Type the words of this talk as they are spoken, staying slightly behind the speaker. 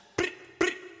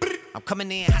I'm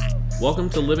coming in hot. Welcome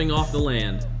to Living Off the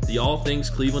Land, the All Things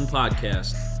Cleveland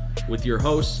podcast, with your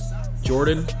hosts,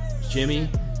 Jordan, Jimmy,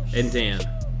 and Dan.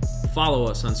 Follow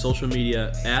us on social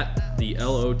media at the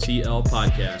LOTL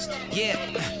podcast. Yeah,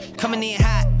 coming in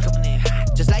hot.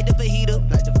 Just like the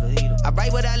fajita. I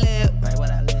write what I live.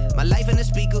 My life in the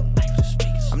speaker.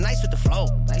 I'm nice with the flow.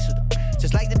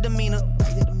 Just like the demeanor.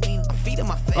 I'm feeding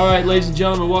my face. All right, ladies and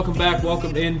gentlemen, welcome back.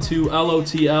 Welcome into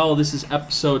LOTL. This is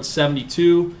episode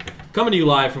 72. Coming to you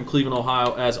live from Cleveland,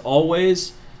 Ohio, as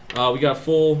always. We got a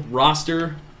full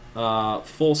roster,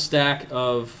 full stack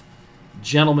of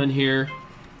gentlemen here.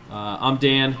 I'm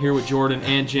Dan, here with Jordan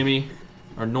and Jimmy.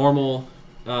 Our normal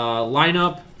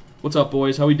lineup. What's up,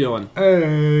 boys? How we doing?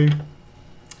 Hey.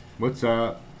 What's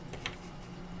up?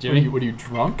 Jimmy? What are you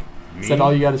drunk? Me? Is that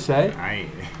all you got to say?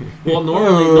 Well,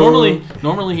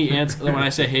 normally he answers when I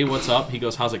say, "Hey, what's up?" He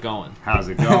goes, "How's it going?" How's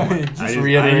it going? Just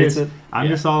reiterates it. I'm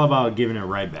just all about giving it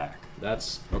right back.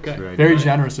 That's okay. Right. Very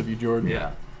generous of you, Jordan.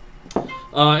 Yeah.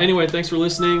 Anyway, thanks for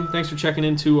listening. Thanks for checking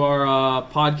into our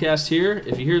podcast here.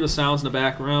 If you hear the sounds in the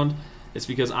background, it's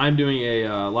because I'm doing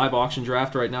a live auction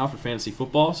draft right now for fantasy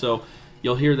football. So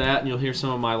you'll hear that, and you'll hear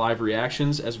some of my live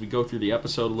reactions as we go through the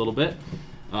episode a little bit.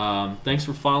 Thanks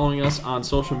for following us on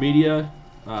social media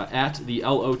at the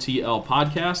LOTL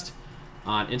podcast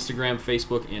on Instagram,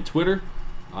 Facebook, and Twitter.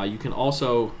 You can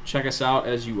also check us out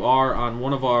as you are on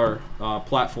one of our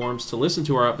platforms to listen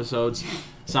to our episodes,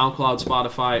 SoundCloud,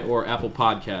 Spotify, or Apple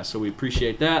Podcasts. So we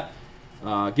appreciate that.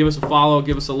 Give us a follow,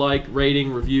 give us a like,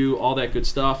 rating, review, all that good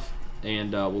stuff,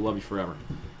 and we'll love you forever.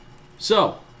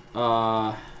 So,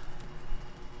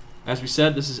 as we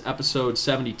said, this is episode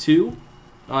 72.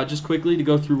 Just quickly to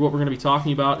go through what we're going to be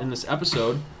talking about in this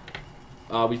episode.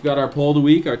 We've got our poll of the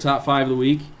week, our top 5 of the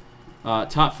week.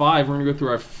 Top 5, we're going to go through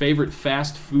our favorite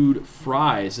fast food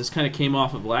fries. This kind of came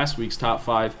off of last week's top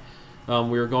 5.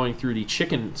 We were going through the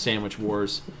chicken sandwich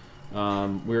wars. We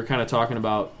were kind of talking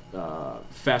about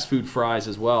fast food fries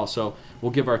as well. So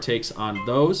we'll give our takes on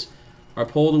those. Our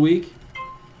poll of the week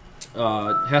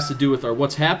has to do with our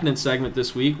What's Happening segment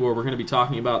this week, where we're going to be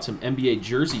talking about some NBA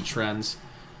jersey trends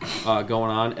going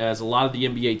on, as a lot of the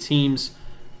NBA teams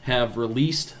have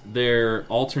released their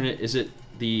alternate, is it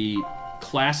the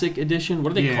Classic Edition?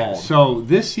 What are they called? So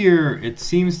this year, it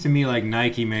seems to me like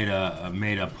Nike made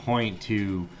a point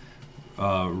to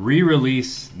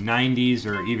re-release 90s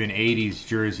or even 80s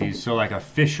jerseys, so like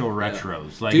official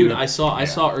retros. Like, dude, I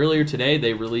saw earlier today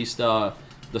they released the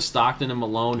Stockton and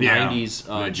Malone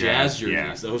 90s Jazz jerseys.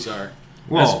 Yeah. Those are,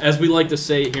 Well, as we like to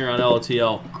say here on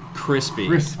LOTL, crispy.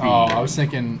 Oh, I was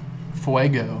thinking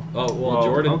Fuego. Oh, well,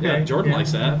 Jordan, okay. yeah, Jordan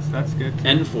likes that. That's good.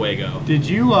 En Fuego. Did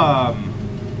you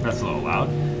that's a little loud.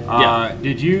 Yeah.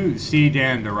 Did you see,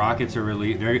 Dan, the Rockets are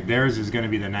theirs is going to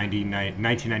be the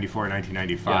 1994,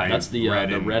 1995. Yeah, that's the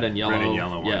red and yellow. Red and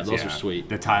yellow ones. Yeah, those are sweet.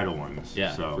 The title ones.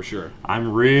 Yeah, so for sure.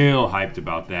 I'm real hyped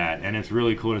about that, and it's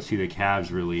really cool to see the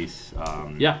Cavs release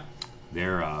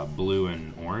their blue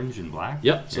and orange and black.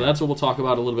 Yep, so that's what we'll talk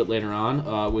about a little bit later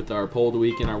on with our poll of the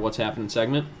week and our What's Happening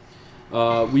segment.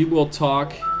 We will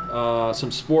talk some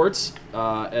sports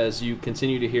as you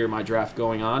continue to hear my draft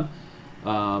going on.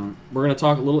 We're going to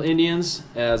talk a little Indians,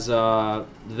 as they're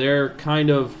in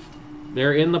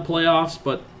the playoffs,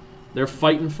 but they're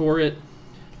fighting for it.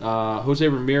 Jose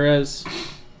Ramirez,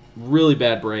 really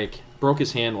bad break, broke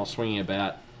his hand while swinging a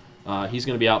bat. He's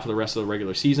going to be out for the rest of the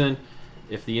regular season.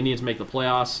 If the Indians make the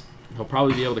playoffs, he'll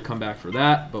probably be able to come back for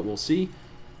that, but we'll see.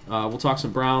 We'll talk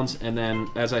some Browns, and then,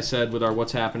 as I said, with our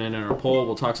What's Happening and our poll,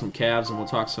 we'll talk some Cavs, and we'll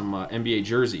talk some NBA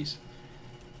jerseys.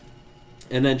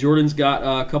 And then Jordan's got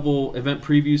a couple event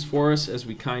previews for us as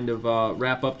we kind of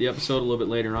wrap up the episode a little bit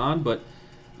later on. But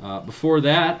before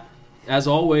that, as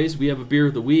always, we have a beer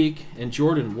of the week. And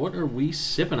Jordan, what are we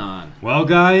sipping on? Well,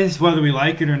 guys, whether we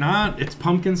like it or not, it's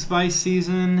pumpkin spice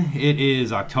season. It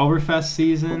is Oktoberfest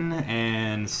season,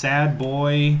 and sad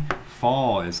boy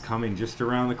fall is coming just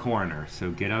around the corner.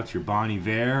 So get out your Bon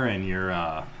Iver and your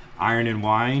Iron and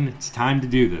Wine. It's time to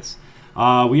do this.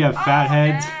 We have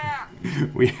Fatheads.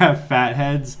 We have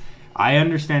Fatheads. I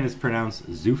understand it's pronounced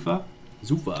Zuffa.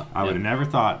 Zuffa. I would have never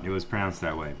thought it was pronounced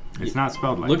that way. It's not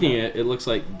spelled like Looking that. at it, it looks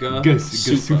like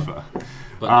Gasufa.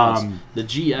 But the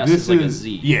GS is like a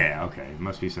Z. Yeah, okay. It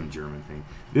must be some German thing.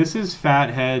 This is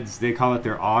Fatheads. They call it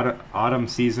their autumn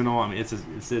seasonal. I mean, it's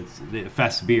the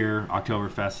fest beer,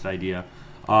 Oktoberfest idea.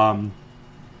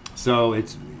 So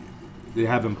they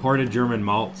have imported German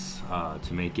malts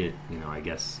to make it, I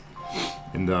guess,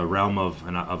 in the realm of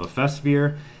a fest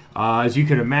beer. As you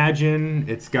can imagine,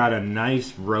 it's got a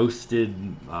nice roasted,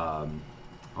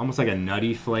 almost like a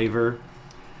nutty flavor.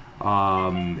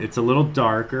 It's a little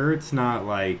darker. It's not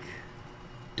like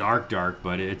dark,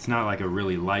 but it's not like a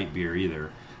really light beer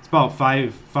either. It's about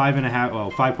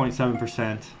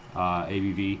 5.7%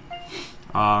 ABV.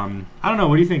 I don't know.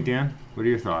 What do you think, Dan? What are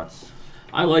your thoughts?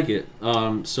 I like it.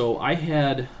 So I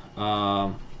had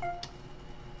an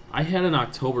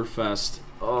Oktoberfest.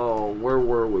 Oh, where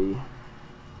were we?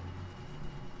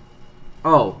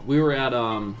 Oh, we were at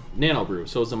Nano Brew.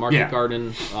 So it's the Market Garden.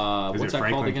 Is what's it that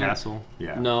Franklin called again? Castle?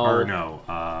 Yeah. No. Or no.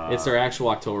 It's their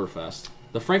actual Oktoberfest.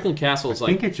 The Franklin Castle I is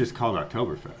think like. it's just called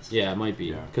Oktoberfest. Yeah, it might be.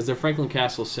 Yeah. Because their Franklin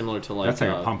Castle is similar to like. That's like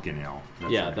a pumpkin ale.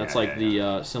 That's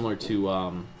similar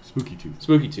to. Spooky Tooth.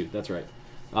 Spooky Tooth, that's right.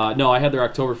 No, I had their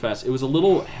Oktoberfest. It was a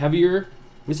little heavier.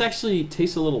 This actually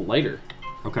tastes a little lighter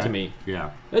to me. Yeah.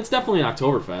 It's definitely an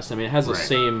Oktoberfest. I mean, it has the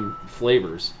same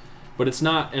flavors, but it's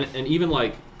not. And even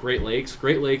like Great Lakes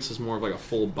is more of like a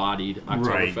full-bodied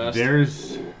Oktoberfest. Right.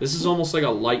 This is almost like a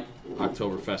light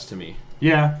Oktoberfest to me.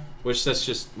 Yeah. Which that's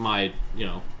just my,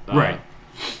 right.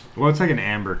 Well, it's like an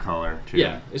amber color, too.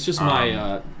 Yeah, it's just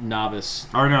my novice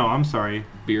Or no, I'm sorry.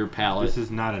 beer palate. This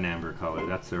is not an amber color.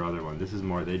 That's their other one. This is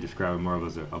more, they describe it more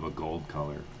of a gold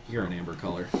color. You're an amber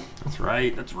color. That's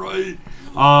right.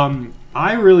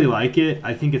 I really like it.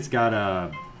 I think it's got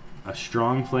a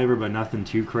strong flavor, but nothing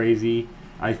too crazy.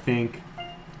 I think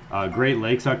Great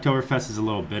Lakes Oktoberfest is a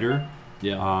little bitter.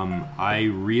 Yeah. I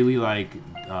really like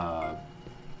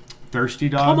Thirsty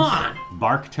Dogs. Come on!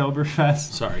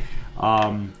 Barktoberfest. Sorry.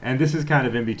 And this is kind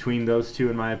of in between those two,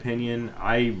 in my opinion.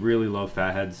 I really love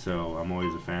Fatheads, so I'm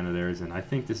always a fan of theirs, and I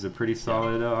think this is a pretty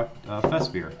solid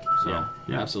fest beer. So, yeah,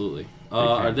 absolutely.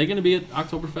 Are they going to be at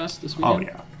Oktoberfest this weekend?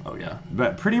 Oh yeah.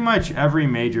 But pretty much every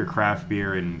major craft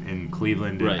beer in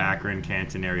Cleveland and Akron,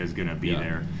 Canton area is going to be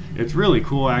there. It's really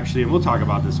cool, actually, and we'll talk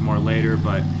about this more later,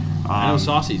 but... I know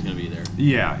Saucy's going to be there.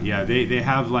 Yeah. They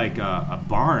have like a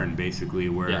barn, basically,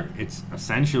 where it's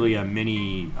essentially a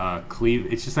mini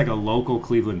it's just like a local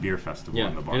Cleveland beer festival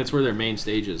in the barn. And it's where their main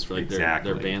stage is for like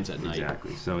their bands at night.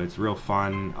 Exactly. So it's real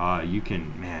fun.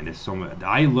 There's so much.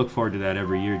 I look forward to that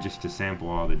every year just to sample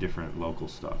all the different local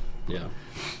stuff. Yeah.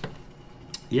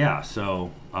 Yeah,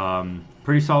 so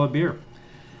pretty solid beer.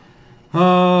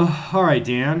 All right,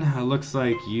 Dan. It looks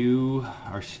like you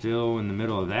are still in the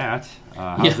middle of that.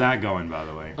 How's that going, by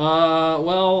the way?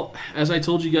 Well, as I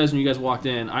told you guys when you guys walked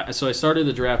in, I started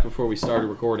the draft before we started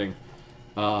recording.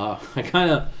 I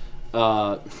kind of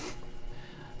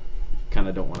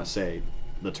don't want to say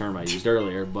the term I used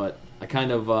earlier, but I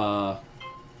kind of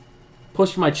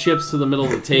pushed my chips to the middle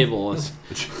of the table, as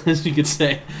you could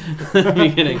say at the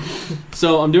beginning.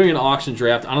 So I'm doing an auction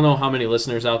draft. I don't know how many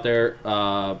listeners out there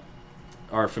are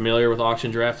familiar with auction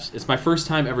drafts. It's my first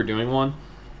time ever doing one.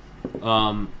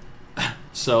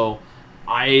 So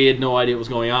I had no idea what was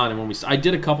going on. And when I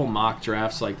did a couple mock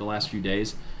drafts like the last few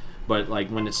days, but like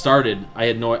when it started, I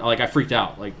had I freaked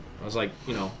out. Like I was like,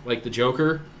 like the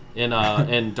Joker in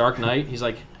Dark Knight. He's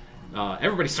like,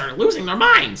 everybody started losing their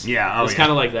minds. Yeah, it was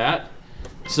kind of like that.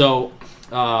 So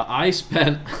I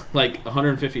spent like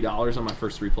 $150 on my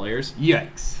first 3 players.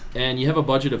 Yikes! And you have a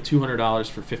budget of $200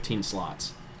 for 15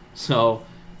 slots. So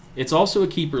it's also a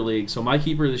keeper league. So my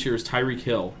keeper this year is Tyreek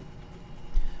Hill,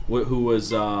 who was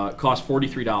cost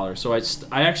 $43. So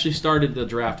I actually started the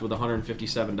draft with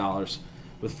 $157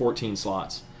 with 14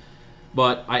 slots.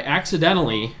 But I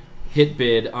accidentally hit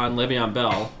bid on Le'Veon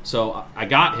Bell. So I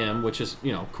got him, which is,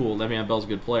 cool. Le'Veon Bell's a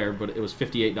good player, but it was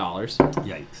 $58.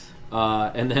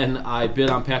 Yikes. And then I bid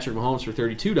on Patrick Mahomes for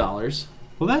 $32.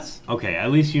 Well, that's okay.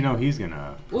 At least he's going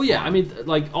to... Well, yeah. I mean,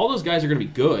 like, all those guys are going to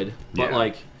be good. But,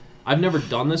 like, I've never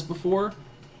done this before.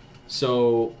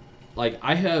 So, like,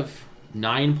 I have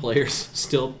 9 players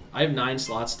still. I have 9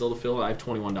 slots still to fill. I have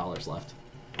 $21 left.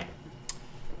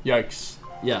 Yikes.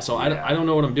 Yeah, so I don't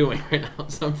know what I'm doing right now.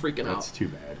 So I'm freaking out. That's too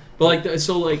bad. But,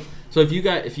 so if you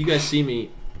guys see me,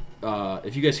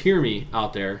 if you guys hear me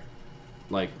out there,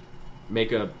 like,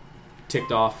 make a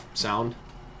ticked off sound,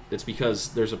 it's because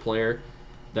there's a player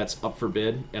that's up for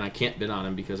bid, and I can't bid on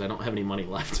him because I don't have any money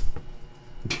left.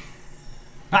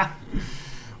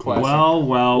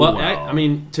 Well. I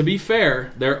mean, to be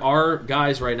fair, there are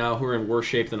guys right now who are in worse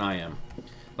shape than I am.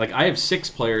 Like, I have 6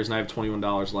 players, and I have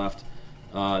 $21 left.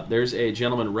 There's a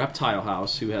gentleman, Reptile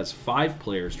House, who has 5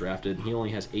 players drafted. He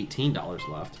only has $18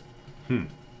 left.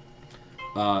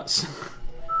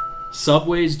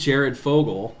 Subway's Jared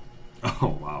Fogle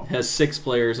has 6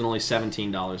 players and only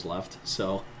 $17 left.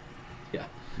 So, yeah.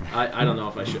 I don't know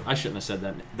if I shouldn't have said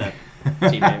that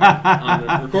team name on the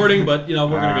recording, but we're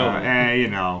gonna go with it. Hey,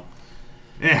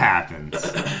 it happens.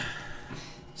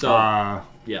 So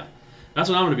yeah, that's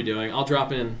what I'm gonna be doing. I'll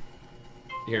drop in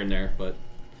here and there, but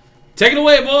take it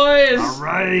away, boys. All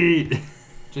right.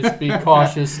 Just be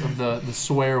cautious of the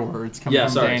swear words coming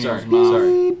from Daniel's mouth.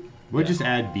 Sorry. We'll just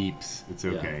add beeps. It's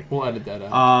okay. We'll edit that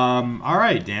out. All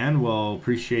right, Dan. Well,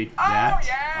 appreciate that.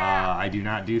 I do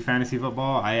not do fantasy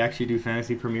football. I actually do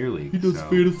fantasy Premier League.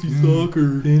 fantasy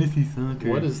soccer. Fantasy soccer.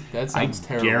 What is that? Sounds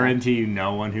terrible. I guarantee you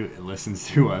no one who listens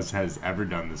to us has ever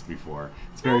done this before.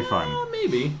 It's very fun.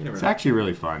 Maybe. You never It's know. actually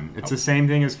really fun. It's the same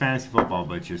thing as fantasy football,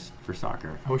 but just for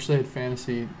soccer. I wish they had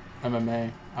fantasy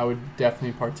MMA. I would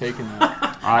definitely partake in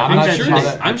that. I not think sure that's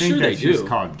they- just- I'm I think sure they that's just do.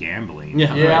 called gambling.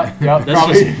 Yeah. Yeah, Right. yep, That's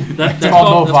probably. just that's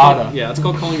called Bovada. Yeah, that's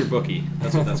called calling your bookie.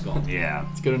 That's what that's called. Yeah.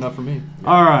 It's good enough for me.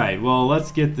 All right. Well,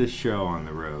 let's get this show on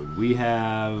the road. We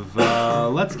have.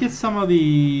 Let's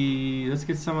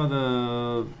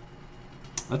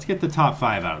get the top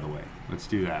 5 out of the way. Let's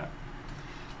do that.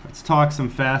 Let's talk some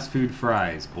fast food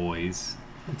fries, boys.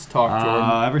 Let's talk,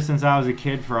 Jordan. Ever since I was a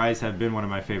kid, fries have been one of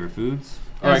my favorite foods.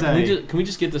 All right, As can we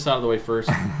just get this out of the way first?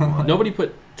 Nobody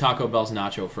put Taco Bell's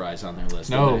nacho fries on their list.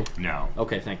 No. did they? No.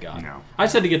 Okay, thank God. No. I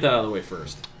said to get that out of the way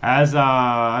first. As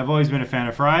I've always been a fan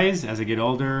of fries. As I get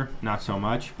older, not so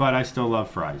much, but I still love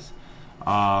fries.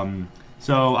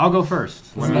 So I'll go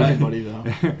first. Isn't anybody, though?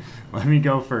 Let me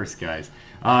go first, guys.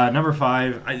 Number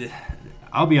 5.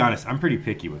 I'll be honest. I'm pretty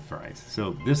picky with fries.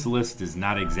 So this list is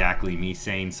not exactly me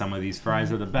saying some of these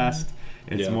fries are the best.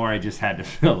 It's Yeah. more I just had to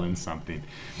fill in something.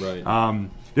 Right.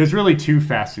 There's really 2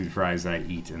 fast food fries that I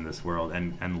eat in this world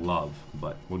and love,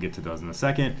 but we'll get to those in a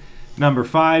second. Number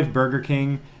 5, Burger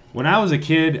King. When I was a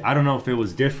kid, I don't know if it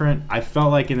was different. I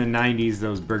felt like in the 90s,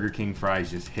 those Burger King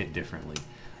fries just hit differently.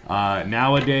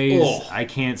 Nowadays, I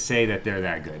can't say that they're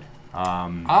that good.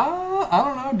 I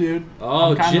don't know, dude.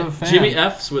 Oh, I'm kind of a fan. Jimmy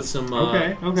F's with some.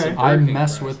 Okay. some I Burger King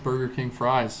mess fries. with Burger King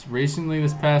fries. Recently,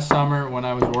 this past summer, when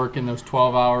I was working those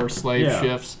 12-hour slave Yeah.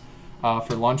 shifts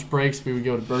for lunch breaks, we would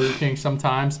go to Burger King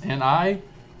sometimes, and I,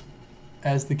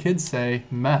 as the kids say,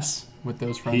 mess with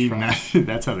those French fries.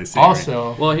 That's how they say it.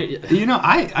 Also, Well, here, You know,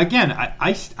 I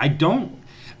don't.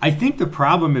 I think the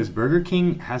problem is Burger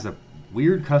King has a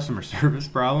weird customer service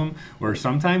problem where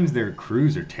sometimes their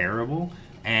crews are terrible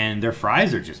and their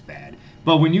fries are just bad.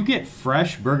 But when you get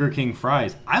fresh Burger King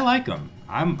fries, I like them.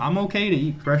 I'm okay to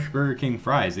eat fresh Burger King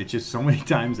fries. It's just so many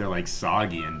times they're like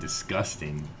soggy and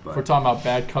disgusting. if we're But talking about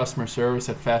bad customer service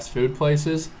at fast food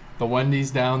places, the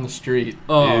Wendy's down the street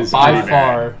oh, is by pretty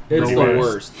far bad. it's the the worst.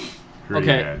 worst. pretty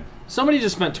Okay. bad. Somebody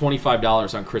just spent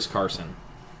 $25 on Chris Carson.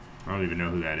 I don't even know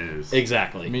who that is.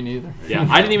 Exactly. Me neither. Yeah,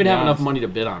 I didn't even have Yeah. enough money to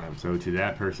bid on him. So to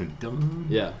that person, done.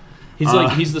 Yeah,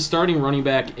 he's the starting running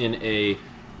back in a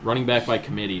running back by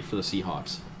committee for the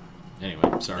Seahawks. Anyway,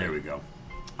 sorry. There we go.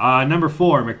 Number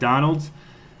 4, McDonald's.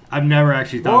 I've never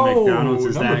actually thought Whoa, McDonald's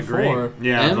is number that great. 4.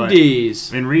 Yeah, but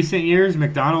MDs. in recent years,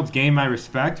 McDonald's gained my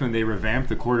respect when they revamped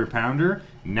the Quarter Pounder.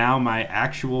 Now my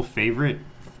actual favorite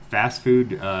fast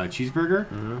food cheeseburger.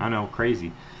 I know,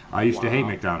 crazy. I used to hate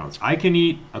McDonald's. I can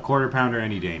eat a Quarter Pounder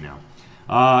any day now.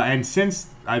 And since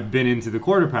I've been into the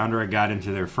Quarter Pounder, I got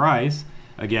into their fries.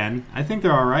 Again, I think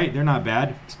they're all right. They're not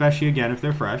bad, especially, again, if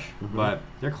they're fresh. But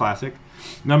they're classic.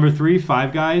 Number 3,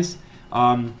 Five Guys.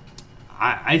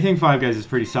 I think Five Guys is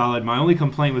pretty solid. My only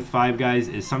complaint with Five Guys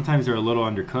is sometimes they're a little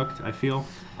undercooked, I feel.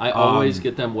 I always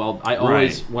get them well. I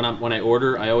always when I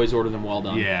order them well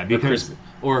done. Yeah, Or because-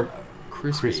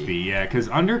 crispy. Crispy, yeah, because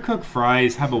undercooked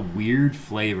fries have a weird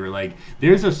flavor. Like,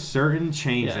 there's a certain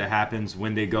change Yeah. that happens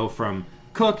when they go from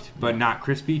cooked but not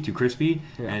crispy to crispy,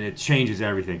 and it changes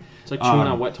everything. It's like chewing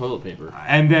on wet toilet paper.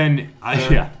 And then,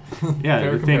 Fair the thing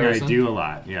I comparison. do a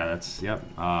lot. Yeah, that's, yep.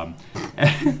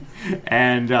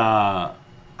 And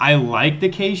I like the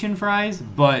Cajun fries,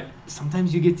 but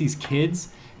sometimes you get these kids,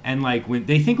 and like when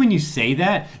you say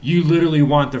that, you literally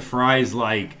want the fries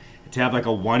like to have like a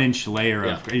 1-inch layer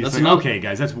Yeah. of. It's That's like, enough. okay,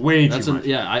 guys, that's way too much.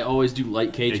 I always do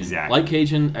light Cajun. Exactly. Light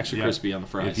Cajun, extra Yep. crispy on the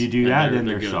fries. If you do And that, then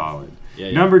they're good. solid. Yeah,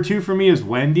 yeah. Number 2 for me is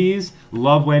Wendy's.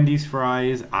 Love Wendy's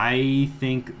fries. I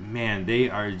think, man, they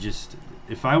are just.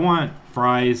 If I want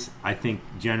fries, I think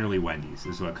generally Wendy's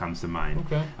is what comes to mind.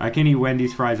 Okay. I can eat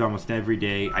Wendy's fries almost every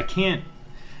day. I can't.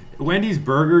 Wendy's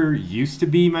burger used to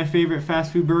be my favorite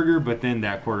fast food burger, but then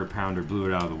that Quarter Pounder blew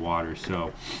it out of the water.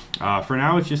 So for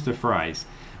now, it's just the fries.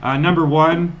 Number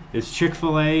 1 is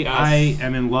Chick-fil-A. Yes. I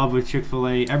am in love with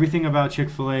Chick-fil-A. Everything about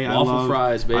Chick-fil-A, I Waffle love.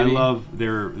 fries, baby. I love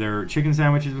their chicken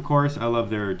sandwiches, of course. I love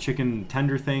their chicken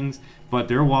tender things. But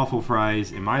their waffle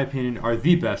fries, in my opinion, are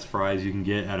the best fries you can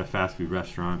get at a fast food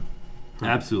restaurant.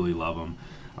 Absolutely love them.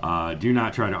 Do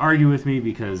not try to argue with me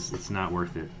because it's not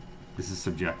worth it. This is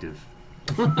subjective.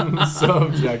 So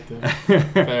objective.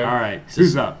 Fair. All right, This who's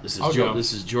is- up? This I'll is go.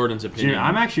 This is Jordan's Jimmy, opinion.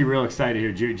 I'm actually real excited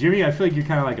here. Jimmy, I feel like you're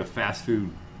kind of like a fast food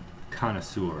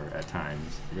connoisseur at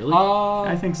times. Really?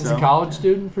 I think As so. a college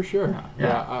student, for sure.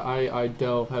 Yeah. I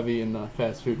delve heavy in the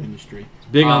fast food industry.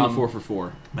 Big on the 4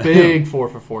 for $4. Big 4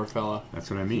 for $4 fella.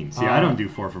 That's what I mean. See, I don't do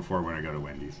 4 for $4 when I go to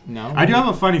Wendy's. No? I do have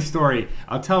a funny story.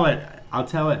 I'll tell it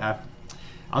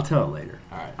later.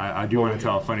 All right. I do want to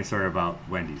tell a funny story about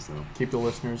Wendy's, though. Keep the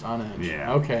listeners on edge.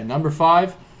 Yeah. Okay, number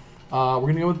 5. We're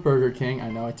going to go with Burger King.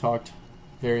 I know I talked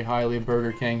very highly of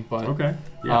Burger King, but Okay.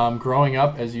 Yeah. growing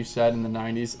up, as you said, in the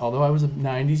 90s, although I was a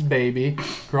 90s baby,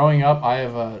 growing up, I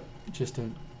have just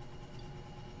a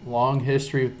long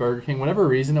history with Burger King. Whatever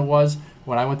reason it was,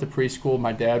 when I went to preschool,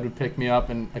 my dad would pick me up,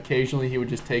 and occasionally he would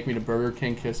just take me to Burger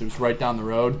King because it was right down the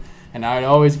road, and I'd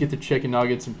always get the chicken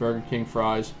nuggets and Burger King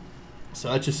fries. So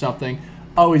that's just something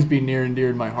always be near and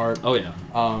dear to my heart. Oh, yeah.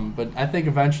 But I think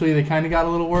eventually they kind of got a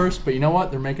little worse, but you know what?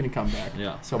 They're making a comeback.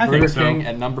 Yeah. So I Burger think so. King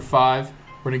at number 5.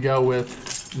 We're going to go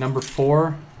with number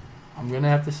 4. I'm going to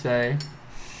have to say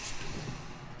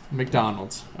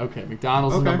McDonald's. Okay,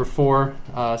 McDonald's is Okay. number 4.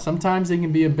 Sometimes they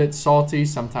can be a bit salty.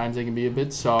 Sometimes they can be a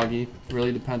bit soggy. It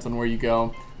really depends on where you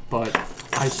go. But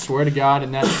I swear to God,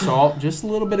 in that salt, just a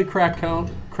little bit of crack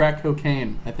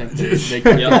cocaine, I think they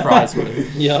cook their fries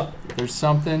with. Yep. There's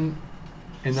something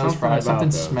in those Something fries. about Something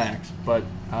those. smacks. But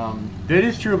That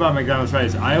is true about McDonald's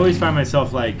fries. I always find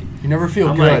myself like, you never feel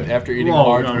I'm good like, after eating whoa, a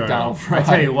large no. McDonald's fry. I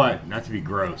tell you what, not to be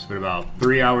gross, but about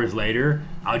 3 hours later,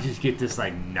 I'll just get this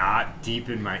like knot deep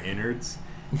in my innards,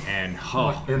 and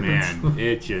oh man,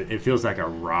 it feels like a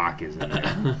rock is in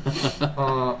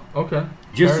there. Okay.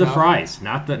 Just Fair the enough. fries,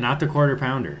 not the quarter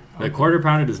pounder. The Okay. quarter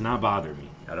pounder does not bother me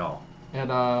at all.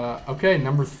 And okay,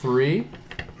 number 3.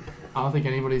 I don't think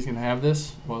anybody's gonna have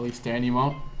this. Well, at least Dan, you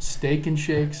won't. Steak and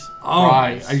Shakes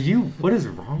fries. are you? What is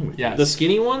wrong with you? Yes. The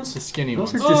skinny ones? The skinny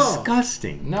Those are ones. Oh.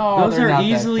 disgusting. No, those they're are not that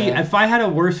easily. bad. If I had a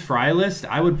worse fry list,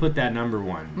 I would put that number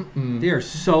 1. They are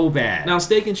so bad. Now,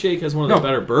 Steak and Shake has one of the No,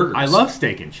 better burgers. I love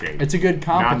Steak and Shake. It's a good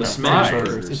compliment. Not the to smash burgers.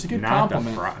 burgers. It's a good not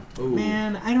compliment. the fry. Ooh.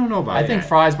 Man, I don't know about I that. think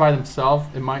fries by themselves,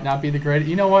 it might not be the greatest.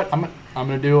 You know what? I'm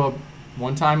gonna do a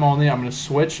one time only. I'm gonna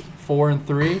switch 4 and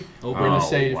 3. Oh, We're gonna wow.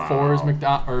 say 4 is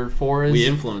McDonald's or 4 is We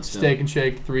influenced Steak him. and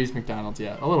Shake. 3 is McDonald's.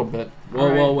 Yeah, a little bit. Whoa,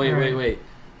 Alright, whoa, wait. alright.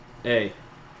 Hey.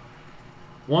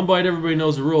 One bite, everybody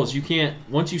knows the rules. You can't,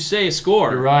 once you say a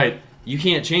score, You're right. you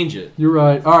can't change it. You're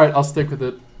right. All right, I'll stick with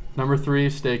it. Number 3,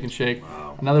 Steak and Shake.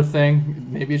 Wow. Another thing,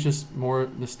 maybe it's just more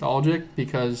nostalgic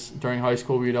because during high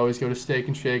school we'd always go to Steak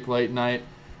and Shake late night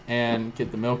and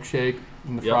get the milkshake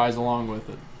and the Yep. fries along with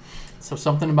it. So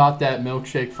something about that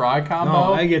milkshake fry combo.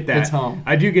 No, I get that. It's home.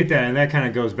 I do get that, and that kind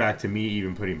of goes back to me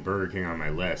even putting Burger King on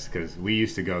my list because we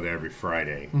used to go there every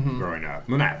Friday Mm-hmm. growing up.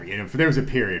 Well, not every. There was a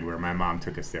period where my mom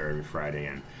took us there every Friday,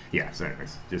 and yeah. So,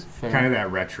 anyways, just Fair. kind of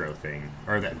that retro thing,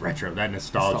 or that nostalgia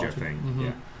Nostalgia. thing. Mhm.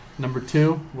 Yeah. Number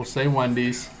 2, we'll say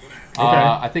Wendy's. Okay.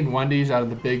 I think Wendy's, out of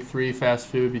the big 3 fast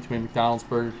food between McDonald's,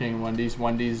 Burger King, and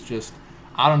Wendy's just,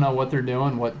 I don't know what they're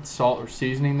doing, what salt or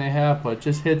seasoning they have, but it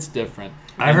just hits different.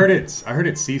 I heard it's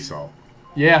sea salt.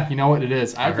 Yeah, you know what it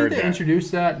is. I think heard they that.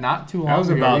 introduced that not too long That was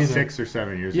ago about either. 6 or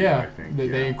 7 years ago. Yeah, I think. they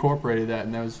Yeah. incorporated that,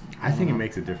 and that was. I think it don't know.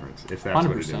 makes a difference if that's what it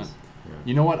 100%. is.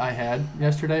 You know what I had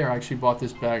yesterday, or I actually bought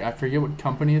this bag. I forget what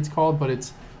company it's called, but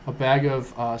it's a bag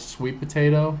of sweet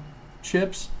potato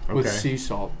chips with Okay. sea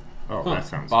salt. Oh, Huh. that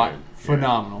sounds But good.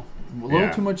 phenomenal. A little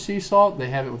Yeah. too much sea salt. They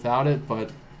have it without it,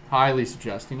 but highly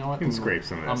suggest. You know what? You can scrape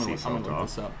some of that sea I'm salt gonna look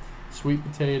off. this up. Sweet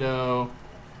potato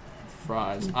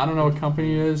fries. I don't know what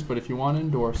company it is, but if you want to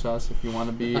endorse us, if you want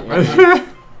to be,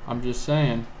 I'm just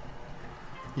saying.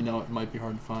 You know, it might be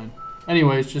hard to find.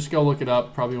 Anyways, just go look it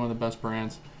up. Probably one of the best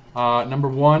brands. Number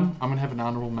 1, I'm gonna have an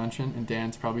honorable mention, and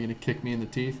Dan's probably gonna kick me in the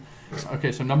teeth.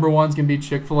 Okay, so number 1's gonna be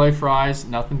Chick-fil-A fries.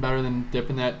 Nothing better than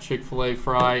dipping that Chick-fil-A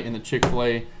fry in the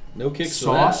Chick-fil-A No kicks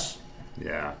sauce.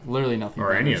 Yeah. Literally nothing Or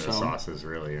better. any of the so. sauces,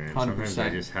 really. I mean, sometimes I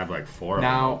 100%. just have like 4 of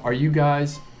Now, them. are you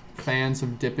guys fans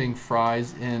of dipping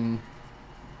fries in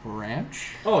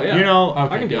ranch? Oh, yeah. You know, Okay, I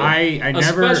can do good. it. I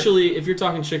never. Especially if you're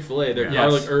talking Chick-fil-A, their Yeah.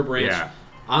 garlic Yes. herb ranch. Yeah.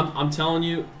 I'm telling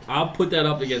you, I'll put that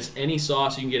up against any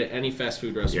sauce you can get at any fast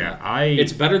food restaurant. Yeah,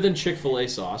 It's better than Chick-fil-A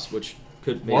sauce, which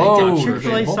could maybe Whoa. touch Chick-fil-A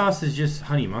Debatable. sauce is just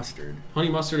honey mustard. honey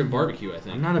mustard and barbecue, I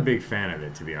think. I'm not a big fan of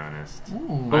it, to be honest.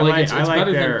 But, like, it's better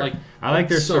than, their like, I like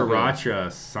their it's so good.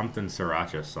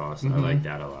 sriracha sauce. I like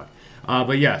that a lot.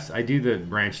 But yes, I do the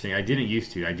ranch thing. I didn't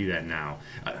used to. I do that now.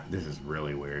 This is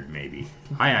really weird. Maybe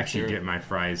I actually dip my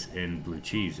fries in blue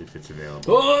cheese if it's available.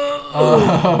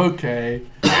 Oh! Okay.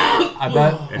 I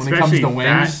bet when it comes Especially to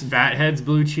wings, Fathead's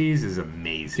blue cheese is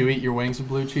amazing. do you eat your wings with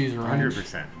blue cheese or ranch?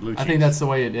 100% blue cheese. I think that's the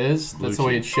way it is. Blue That's the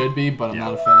way it cheese. should be, but I'm Yeah.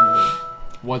 not a fan of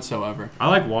it whatsoever. I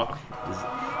like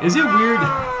Is it weird?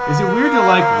 Is it weird to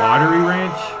like watery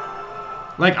ranch?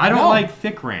 Like, I don't No. like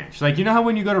thick ranch. Like, you know how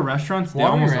when you go to restaurants, they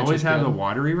Watery almost ranch always is have good. the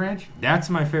watery ranch? That's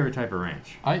my favorite type of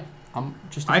ranch. I'm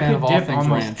just a I fan could of all dip things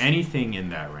almost ranch. anything in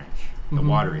that ranch. The Mhm.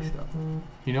 watery stuff.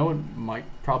 You know what might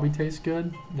probably taste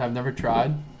good? That I've never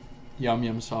tried. Yum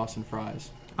yum sauce and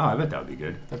fries. Oh, I bet that would be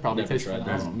good. That probably Never tastes tried that.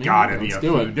 There's phenomenal. gotta be Let's a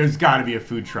do food. it. There's gotta be a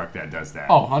food truck that does that.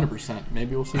 Oh, 100%.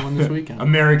 Maybe we'll see one this weekend.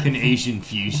 American Asian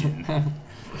fusion.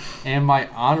 And my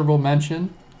honorable mention,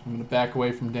 I'm going to back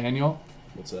away from Daniel.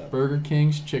 What's that? Burger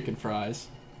King's chicken fries.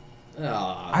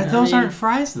 Those aren't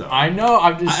fries though. I know,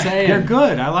 I'm just saying. They're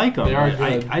good. I like them. They are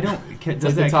good. I don't. It's Does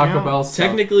like the that Taco count? Bell stuff.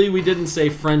 Technically, we didn't say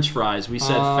French fries. We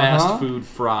said fast Uh-huh. food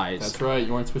fries That's right.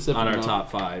 You weren't specific on our enough.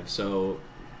 top 5. So,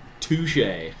 touche.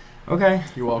 Okay.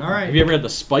 You're welcome. All right. Have you ever had the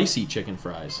spicy chicken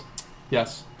fries?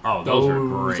 Yes. Oh, those are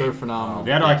Those great. are phenomenal.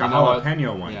 They had like a You know what?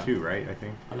 jalapeno one Yeah. too, right? I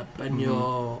think.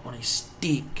 Jalapeno on a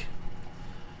steak.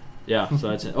 Yeah, so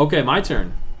that's it. Okay, my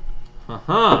turn.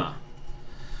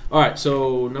 All right,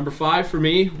 so number 5 for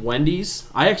me, Wendy's.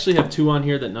 I actually have 2 on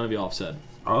here that none of y'all have said.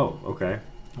 Oh, okay.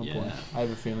 Oh, Yeah. boy. I have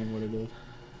a feeling what it is.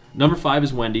 Number 5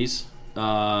 is Wendy's.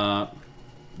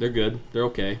 They're good. They're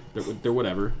okay. They're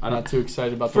whatever. I I'm don't. not too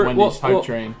excited about the For- Wendy's well- hype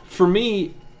train. For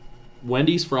me,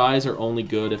 Wendy's fries are only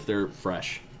good if they're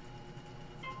fresh.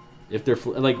 If they're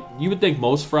like, you would think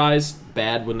most fries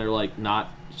bad when they're like not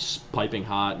piping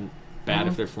hot, and bad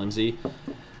if they're flimsy.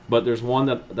 But there's one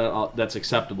that's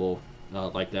acceptable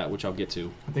like that, which I'll get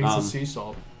to. I think it's the sea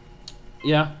salt.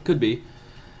 Yeah, could be.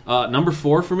 Number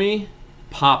 4 for me,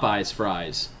 Popeyes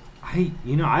fries. I don't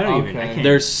even. I Okay. can't.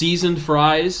 They're seasoned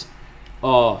fries.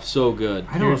 Oh, so good.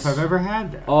 I don't know if I've ever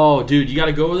had that. Oh, dude, you got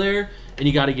to go there and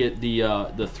you got to get the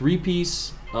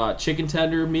 3-piece chicken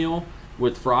tender meal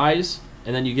with fries,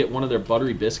 and then you get one of their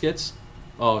buttery biscuits.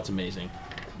 Oh, it's amazing.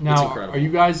 Now, incredible. are you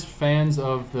guys fans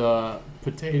of the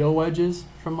potato wedges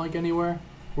from like anywhere?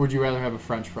 Or would you rather have a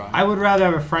French fry? I would rather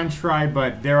have a French fry,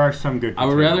 but there are some good. I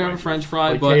would potato rather have a wedges. French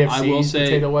fry, like but KFC's I will say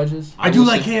potato wedges. I do will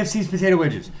like say- KFC's potato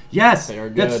wedges. Yes, They are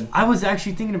That's, good. I was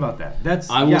actually thinking about that.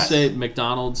 I will yes. say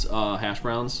McDonald's hash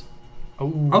browns.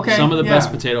 Oh, Okay. Some of the yeah.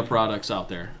 best potato products out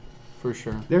there. for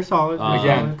sure. They're solid.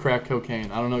 Again, crack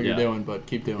cocaine. I don't know what yeah. you're doing, but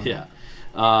keep doing it. Yeah.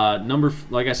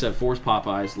 Like I said, 4 is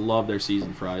Popeyes. Love their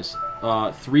seasoned fries.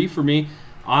 3 for me.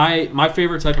 My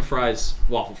favorite type of fry is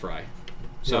waffle fry.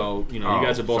 So you Oh, you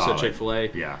guys have both solid. said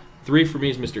Chick-fil-A. Yeah. 3 for me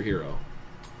is Mr. Hero.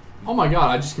 Oh my god,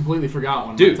 I just completely forgot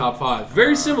one. Dude, My top 5.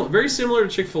 Very similar to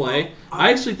Chick-fil-A.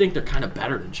 I actually think they're kind of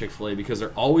better than Chick-fil-A because they're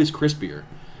always crispier.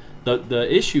 The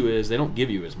issue is they don't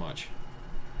give you as much.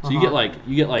 So you get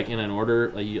like in an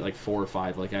order, like you get like 4 or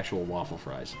 5 like actual waffle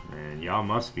fries. Man, y'all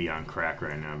must be on crack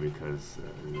right now because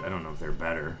I don't know if they're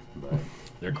better, but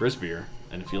They're crispier,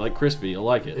 and if you like crispy, you'll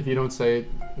like it. If you don't say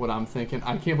what I'm thinking,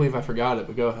 I can't believe I forgot it,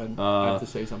 but go ahead. I have to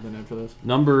say something after this.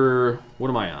 What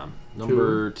am I on?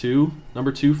 Number 2.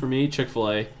 Number 2 for me,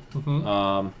 Chick-fil-A.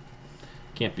 Mm-hmm.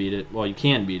 Can't beat it. Well, you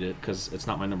can beat it because it's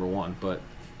not my number 1. But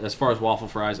as far as waffle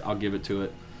fries, I'll give it to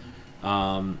it.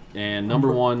 And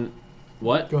number 1,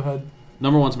 what? Go ahead.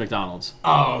 Number 1's McDonald's.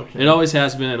 Oh, okay. It always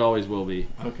has been. It always will be.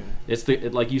 Okay. It's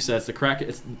like you said. It's the crack.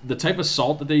 It's the type of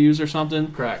salt that they use or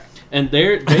something. Crack. And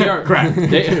they are Crack.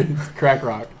 It's crack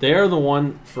rock. They are the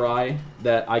one fry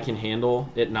that I can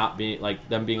handle it not being like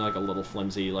them being like a little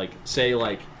flimsy. Like say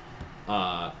like,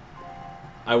 I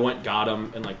got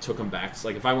them and like took them back. So,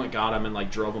 like if I got them and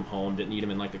like drove them home, didn't eat them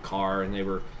in like the car, and they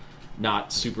were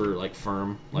not super like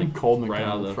firm, like Cold right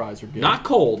out of McDonald's the fries are good. not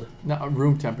cold. Not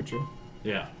room temperature.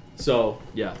 Yeah. So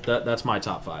yeah, that's my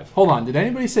top 5. Hold on. Did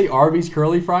anybody say Arby's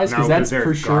curly fries? No, Because 'cause that's they're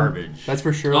for sure. garbage. That's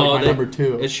for sure like my number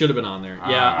 2. It should have been on there.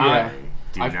 I Yeah.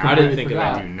 do I've not- I didn't think of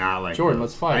forgot. that. I do not like Jordan, those.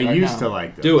 let's fight I right used now. to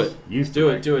like those. Do it. Used to Do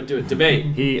like it. Do it. Do it. Debate.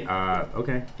 He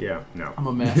okay. Yeah. No. I'm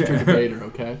a master debater,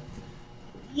 okay?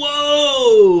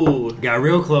 Whoa, Got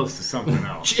real close to something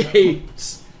else.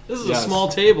 James. This is Yes. a small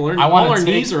table. I wanna All our take-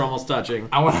 knees are almost touching.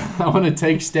 I want to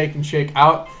take Steak and Shake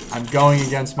out. I'm going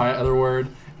against my other word,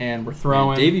 and we're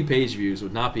throwing. Davey Page views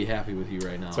would not be happy with you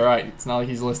right now. It's all right. It's not like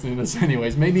he's listening to this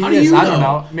anyways. Maybe How he do is. you I don't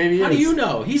know? know. Maybe he How is. do you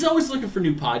know? He's always looking for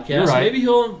new podcasts. You're right. Maybe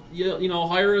he'll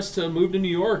hire us to move to New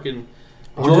York and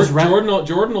Or just rent-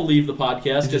 Jordan will leave the podcast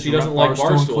because just he doesn't rent like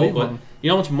Barstool in Barstool. But Cleveland. you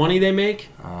know how much money they make?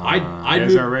 I'd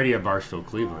There's move. already a Barstool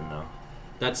Cleveland though.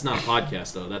 That's not a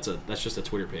podcast though. That's just a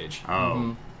Twitter page. Oh,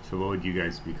 Mm-hmm. so what would you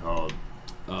guys be called?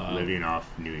 Living off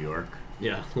New York.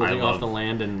 Yeah, living love- off the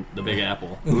land in the Big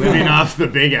Apple. Living off the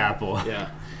Big Apple. Yeah.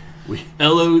 We-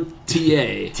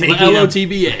 LOTA. Taking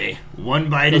LOTBA. One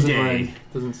bite a Doesn't day. ring.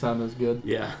 Doesn't sound as good.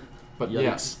 Yeah. But Yikes.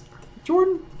 yes,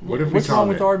 Jordan. What if what's we called wrong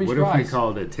with it? Arby's What if we fries?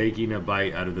 called it taking a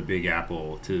bite out of the Big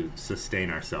Apple to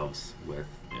sustain ourselves with?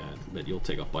 Yeah. that you'll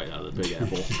take a bite out of the Big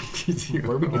Apple.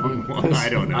 Where are we going with this? I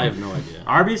don't know. I have no idea.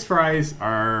 Arby's fries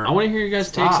are. I want to hear your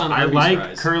guys' takes on I Arby's like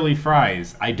fries. curly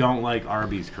fries. I don't like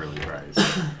Arby's curly fries.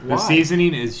 Why? The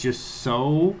seasoning is just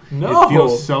so. No. It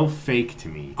feels so fake to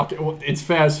me. Okay, well, it's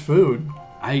fast food.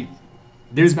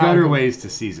 There's It's not better good. ways to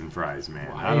season fries, man.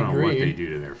 Well, I don't know what agree. they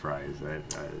do to their fries.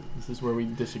 This is where we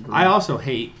disagree. I also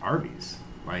hate Arby's.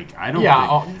 Like I don't.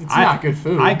 Yeah, think, it's not good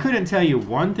food. I couldn't tell you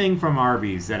one thing from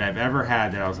Arby's that I've ever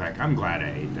had that I was like, I'm glad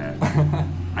I ate that.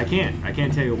 I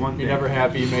can't tell you one thing. You're never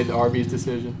happy you made the Arby's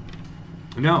decision.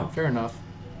 No. Fair enough.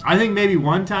 I think maybe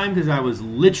one time because I was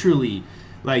literally,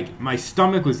 like, my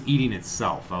stomach was eating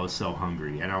itself. I was so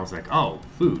hungry. And I was like, oh,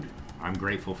 food. I'm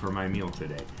grateful for my meal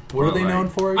today. What are But, they like, known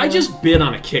for? I again? just bid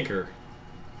on a kicker.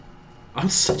 I'm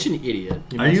such an idiot.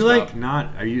 Are you, messed like, up.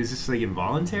 not, is this, like,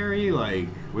 involuntary? Like,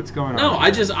 what's going on? No,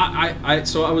 here?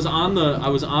 so I was on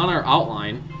our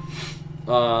outline,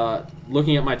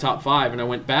 looking at my top 5, and I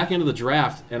went back into the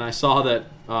draft, and I saw that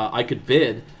I could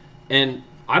bid, and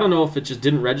I don't know if it just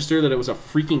didn't register that it was a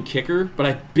freaking kicker, but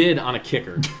I bid on a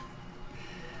kicker.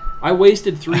 I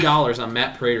wasted $3 on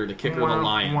Matt Prater, the kicker of the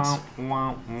Lions.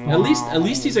 At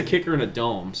least he's a kicker in a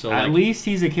dome. So At like, least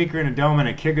he's a kicker in a dome and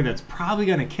a kicker that's probably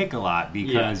going to kick a lot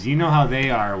because you know how they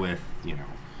are with,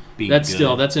 being that's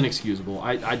good. that's inexcusable.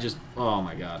 I just, oh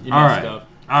my god. You All messed right. up.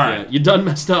 All right. Yeah, you done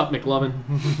messed up, McLovin.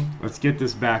 Let's get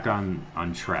this back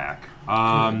on track.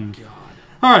 God.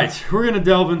 All right, we're going to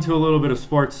delve into a little bit of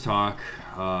sports talk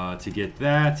to get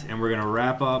that, and we're going to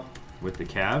wrap up with the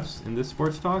Cavs in this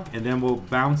sports talk, and then we'll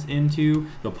bounce into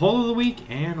the poll of the week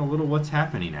and a little what's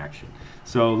happening action.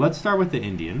 So let's start with the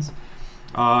Indians.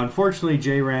 Unfortunately,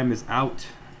 J-Ram is out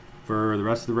for the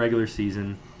rest of the regular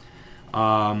season.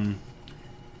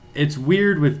 It's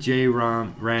weird with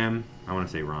J-Ram, I want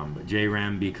to say Ram, but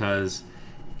J-Ram, because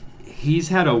he's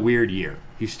had a weird year.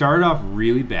 He started off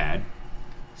really bad,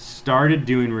 started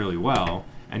doing really well,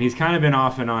 and he's kind of been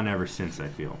off and on ever since, I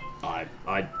feel.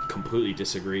 I completely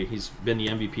disagree. He's been the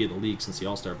MVP of the league since the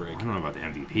All-Star break. I don't know about the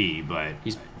MVP, but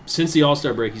Since the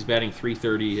All-Star break, he's batting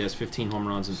 .330. He has 15 home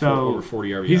runs and over 40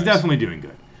 RBIs. he's definitely doing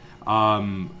good.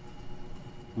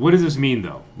 What does this mean,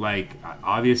 though? Like,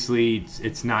 obviously,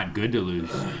 it's not good to lose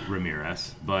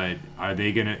Ramirez, but are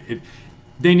they going to...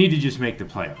 They need to just make the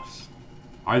playoffs.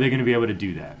 Are they going to be able to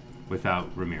do that without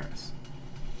Ramirez?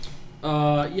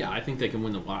 Yeah, I think they can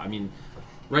win the wild. I mean,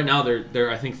 right now they're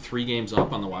I think 3 games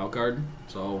up on the wild card.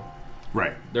 So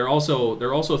Right. they're also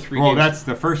 3 Well, games. that's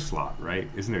the first slot, right?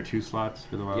 Isn't there 2 slots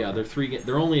for the wild Yeah, card?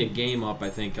 they're only a game up, I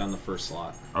think, on the first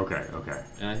slot, Okay.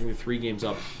 and I think they're 3 games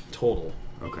up total.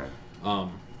 Okay.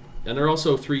 And they're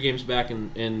also 3 games back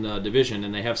in division,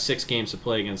 and they have 6 games to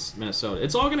play against Minnesota.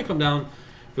 It's all going to come down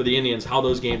for the Indians how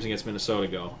those games against Minnesota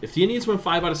go. If the Indians win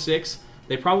 5 out of 6,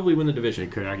 they probably win the They division.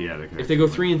 could, yeah, they could. If they go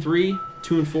 3-3,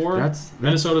 2-4, That's-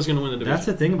 Minnesota's going to win the division. That's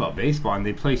the thing about baseball, and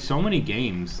they play so many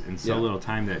games in so Yeah. little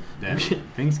time that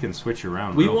things can switch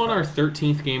around. We real won our fast.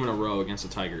 13th game in a row against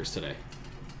the Tigers today.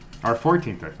 Our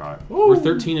 14th, I thought. We're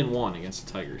 13-1 against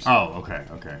the Tigers. Oh, okay.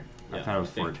 I Yeah, thought it was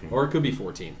think. 14. Or it could be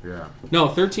 14. Yeah, No,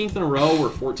 13th in a row, we're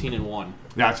 14-1.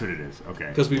 that's what it is. Okay.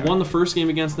 Because we Yeah. won the first game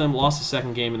against them, lost the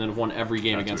second game, and then have won every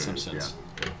game That's against them what it is, since.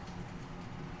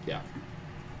 Yeah.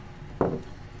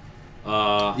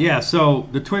 Yeah, so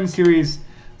the Twin Series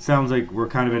sounds like we're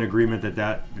kind of in agreement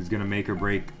that is going to make or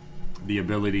break the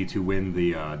ability to win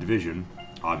the division,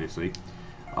 obviously.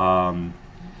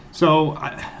 So,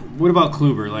 what about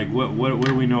Kluber? Like, what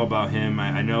do we know about him?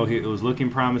 I know it was looking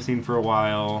promising for a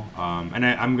while, and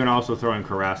I'm going to also throw in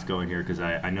Carrasco in here because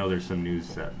I know there's some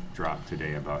news that dropped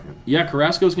today about him. Yeah,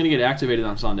 Carrasco's going to get activated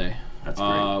on Sunday. That's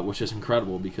great. Which is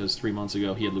incredible because 3 months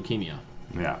ago he had leukemia.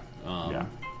 Yeah, yeah.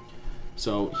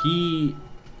 So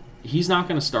he's not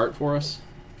going to start for us.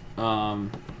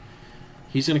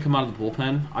 He's going to come out of the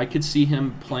bullpen. I could see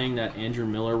him playing that Andrew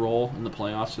Miller role in the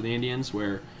playoffs for the Indians,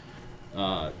 where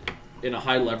in a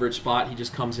high leverage spot he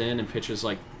just comes in and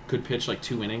could pitch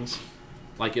 2 innings.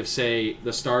 Like if say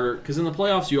the starter, because in the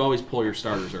playoffs you always pull your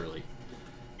starters early.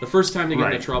 The first time they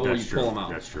get into trouble, That's you pull true. them out.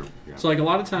 That's true. Yeah. So, like, a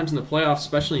lot of times in the playoffs,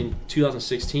 especially in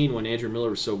 2016 when Andrew Miller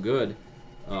was so good,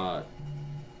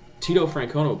 Tito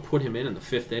Francono would put him in the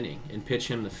 5th inning and pitch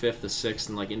him the 5th, the 6th,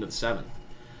 and, into the 7th.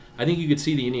 I think you could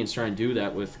see the Indians try and do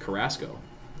that with Carrasco.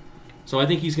 So I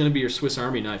think he's going to be your Swiss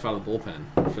Army knife out of the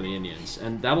bullpen for the Indians.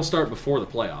 And that'll start before the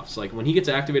playoffs. Like, when he gets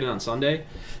activated on Sunday,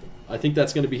 I think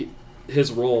that's going to be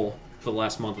his role for the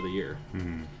last month of the year.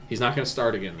 Mm-hmm. He's not going to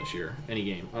start again this year, any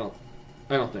game.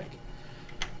 I don't think.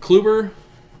 Kluber,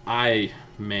 I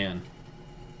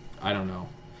don't know.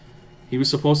 He was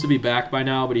supposed to be back by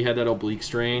now, but he had that oblique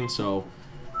strain, so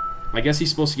I guess he's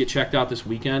supposed to get checked out this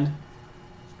weekend.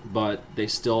 but they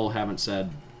still haven't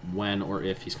said when or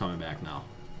if he's coming back now.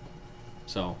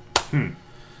 So, I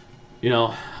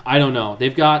don't know.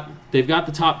 They've got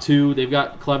the top two. They've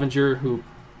got Clevenger, who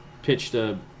pitched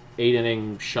a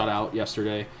 8-inning shutout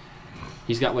yesterday.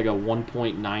 He's got like a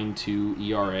 1.92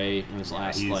 ERA in his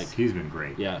last he's been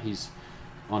great. Yeah, he's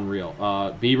unreal.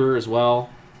 Bieber as well.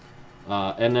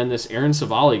 And then this Aaron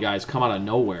Savali guy's come out of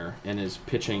nowhere and is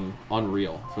pitching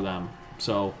unreal for them.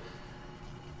 So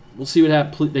we'll see what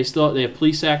happens. They have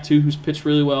Plesac too, who's pitched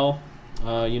really well.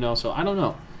 So I don't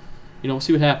know. We'll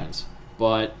see what happens.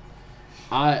 But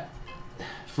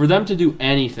for them to do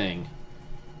anything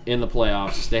in the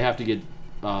playoffs, they have to get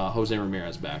Jose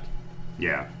Ramirez back.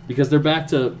 Yeah, because they're back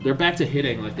to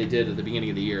hitting like they did at the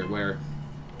beginning of the year, where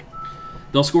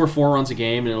they'll score 4 runs a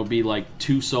game and it'll be like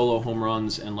 2 solo home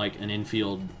runs and like an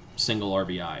infield single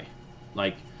RBI.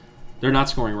 Like, they're not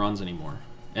scoring runs anymore,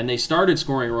 and they started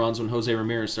scoring runs when Jose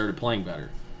Ramirez started playing better.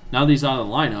 Now that he's out of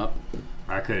the lineup,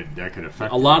 that could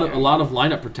affect a lot of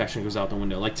lineup protection goes out the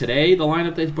window. Like today, the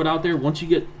lineup they put out there, once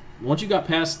you got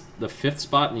past the 5th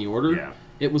spot in the order,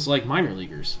 it was like minor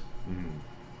leaguers. Mm-hmm.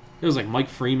 It was like Mike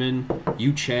Freeman,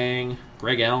 Yu Chang,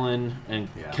 Greg Allen, and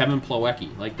Kevin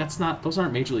Plawecki. Like, those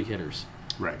aren't major league hitters.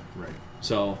 Right.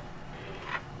 So,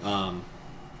 we'll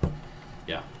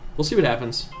see what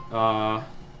happens.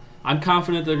 I'm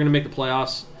confident they're going to make the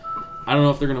playoffs. I don't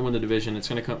know if they're going to win the division. It's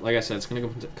going to come, like I said, it's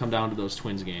going to come down to those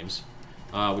Twins games,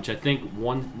 which I think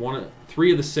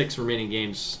 3 of the 6 remaining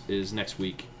games is next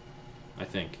week, I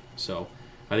think. So,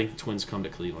 I think the Twins come to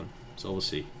Cleveland. So, we'll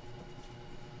see.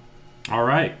 All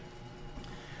right.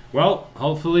 Well,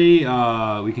 hopefully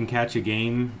we can catch a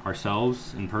game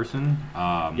ourselves in person.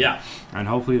 And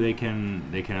hopefully they can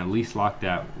at least lock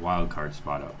that wild card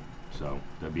spot up. So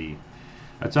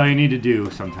that's all you need to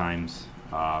do sometimes.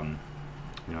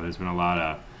 There's been a lot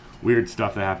of weird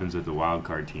stuff that happens with the wild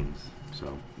card teams.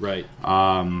 So right.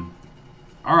 All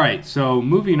right. So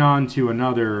moving on to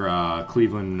another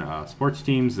Cleveland sports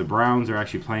teams. The Browns are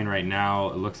actually playing right now.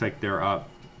 It looks like they're up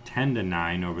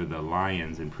 10-9 over the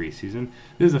Lions in preseason.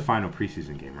 This is the final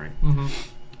preseason game, right?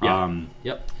 Mm-hmm.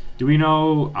 Yep. Do we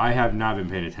know? I have not been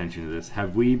paying attention to this.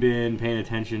 Have we been paying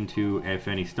attention to if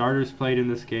any starters played in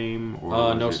this game?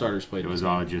 Or no starters played. It was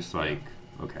all just like,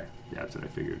 okay, that's what I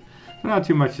figured. Not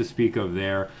too much to speak of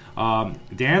there.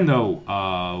 Dan,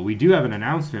 though, we do have an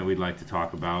announcement we'd like to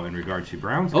talk about in regard to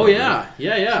Browns. Oh, yeah.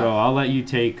 So I'll let you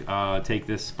take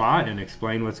this spot and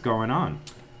explain what's going on.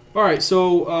 All right,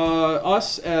 so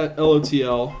us at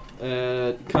LOTL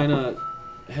kind of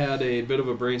had a bit of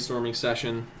a brainstorming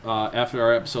session after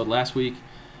our episode last week,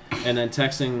 and then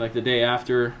texting like the day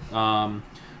after. One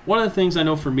of the things I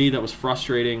know for me that was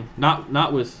frustrating,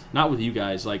 not with you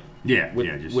guys, like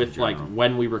with like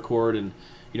when we record and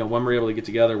when we're able to get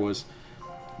together, was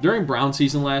during Brown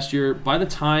season last year. By the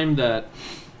time that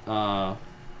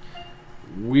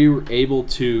we were able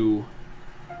to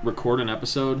record an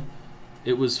episode,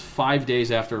 it was 5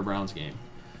 days after a Browns game.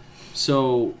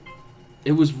 So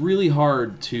it was really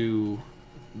hard to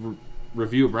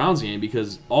review a Browns game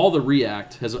because all the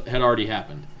react had already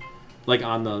happened. Like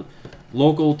on the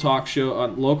local talk show,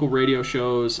 on local radio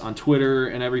shows, on Twitter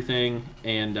and everything.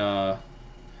 And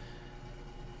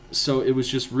so it was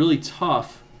just really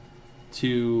tough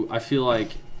to, I feel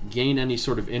like, gain any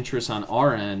sort of interest on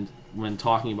our end when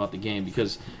talking about the game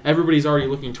because everybody's already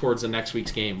looking towards the next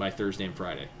week's game by Thursday and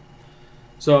Friday.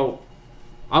 So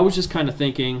I was just kind of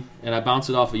thinking, and I bounced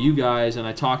it off of you guys, and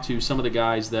I talked to some of the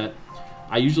guys that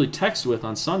I usually text with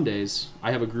on Sundays.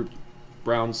 I have a group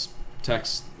Browns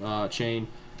text chain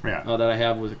that I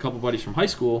have with a couple buddies from high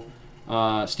school,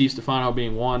 Steve Stefano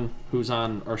being one, who's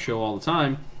on our show all the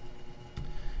time,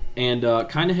 and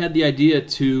kind of had the idea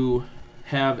to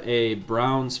have a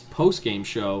Browns post-game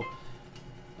show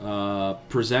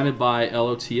presented by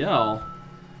LOTL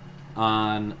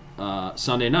on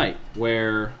Sunday night,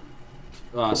 where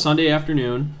Sunday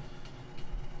afternoon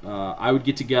I would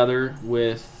get together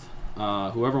with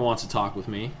whoever wants to talk with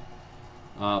me.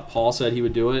 Paul said he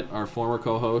would do it, our former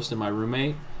co-host and my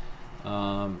roommate.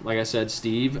 Like I said,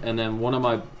 Steve, and then one of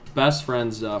my best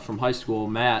friends from high school,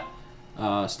 Matt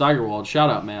Steigerwald, shout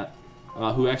out Matt,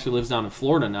 who actually lives down in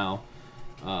Florida now.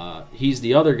 He's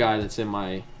the other guy that's in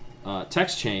my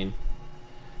text chain.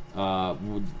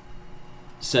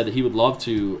 Said that he would love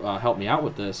to help me out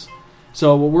with this.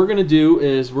 So what we're going to do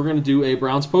is we're going to do a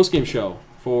Browns postgame show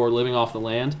for Living Off the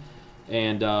Land.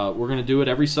 And we're going to do it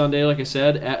every Sunday, like I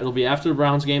said. It'll be after the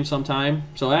Browns game sometime.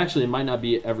 So actually it might not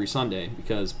be every Sunday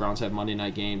because Browns have Monday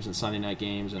night games and Sunday night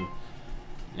games and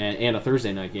a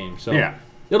Thursday night game. So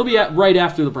it'll be right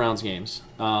after the Browns games.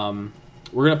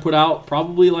 we're going to put out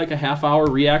probably like a half-hour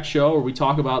react show where we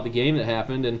talk about the game that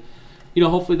happened, and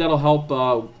hopefully that'll help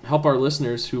our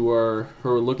listeners who are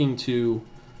looking to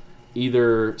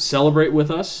either celebrate with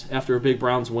us after a big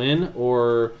Browns win,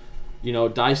 or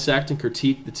dissect and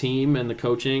critique the team and the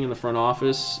coaching and the front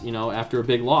office after a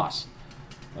big loss.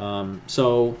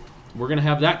 So we're going to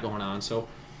have that going on. So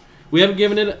we haven't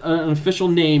given it an official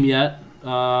name yet.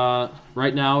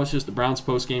 Right now it's just the Browns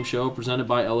post-game show presented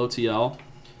by LOTL,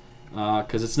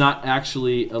 because it's not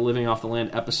actually a Living Off the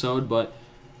Land episode, but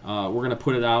we're going to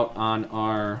put it out on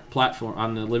our platform,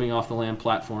 on the Living Off the Land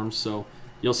platforms. So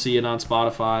you'll see it on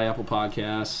Spotify, Apple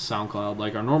Podcasts, SoundCloud,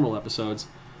 like our normal episodes.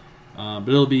 But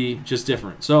it'll be just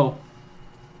different. So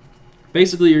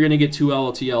basically you're going to get 2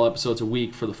 LOTL episodes a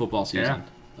week for the football season.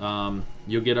 Yeah.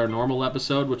 You'll get our normal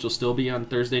episode, which will still be on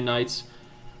Thursday nights,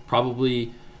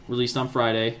 probably released on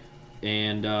Friday.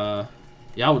 And,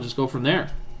 we'll just go from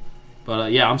there.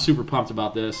 But, I'm super pumped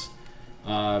about this.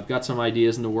 I've got some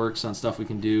ideas in the works on stuff we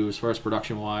can do as far as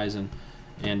production-wise and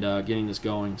getting this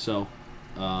going. So,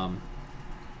 really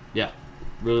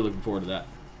looking forward to that.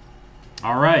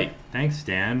 All right, thanks,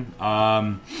 Dan.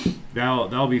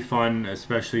 That'll be fun,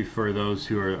 especially for those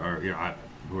who are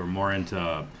more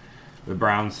into the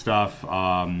Browns stuff.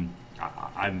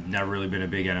 I've never really been a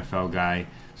big NFL guy,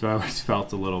 so I always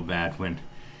felt a little bad when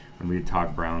we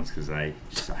talk Browns because I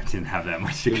didn't have that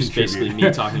much to contribute. It was basically me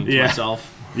talking to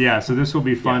myself. Yeah, so this will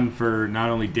be fun for not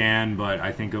only Dan, but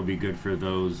I think it'll be good for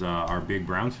those our big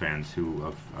Browns fans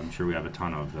who I'm sure we have a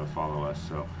ton of that follow us.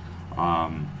 So,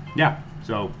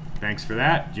 so thanks for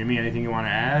that. Jimmy, anything you want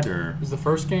to add? Or is the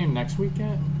first game next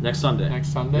weekend? Next Sunday. Next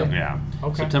Sunday? Yep. Yeah.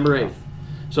 Okay. September 8th.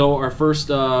 So our first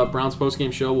Browns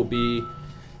post-game show will be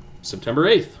September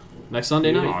 8th, next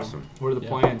Sunday night. Awesome. What are the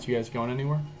plans? You guys going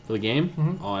anywhere? For the game?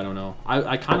 Mm-hmm. Oh, I don't know.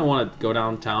 I kind of want to go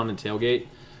downtown and tailgate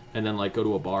and then go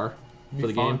to a bar for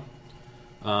the game.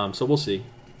 So we'll see.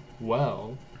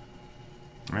 Well,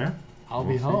 yeah, I'll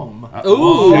be home.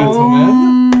 Ooh.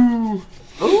 Gentlemen.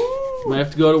 Might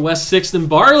have to go to West 6th and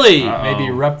Barley.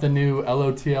 Maybe rep the new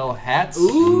LOTL hats.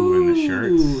 Ooh, and the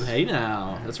shirts. Hey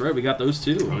now. That's right, we got those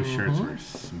too. Those shirts were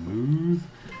smooth.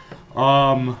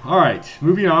 All right,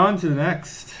 moving on to the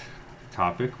next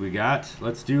topic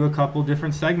let's do a couple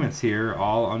different segments here,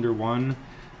 all under one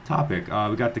topic.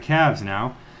 We got the Cavs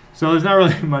now. So there's not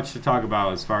really much to talk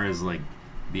about as far as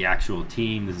the actual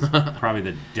team. This is probably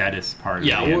the deadest part of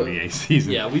the NBA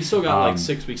season. Yeah, we still got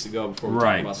 6 weeks to go before we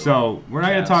talk about the so we're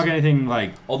not going to talk anything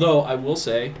Although I will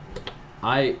say,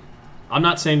 I'm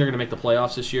not saying they're going to make the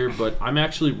playoffs this year, but I'm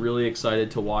actually really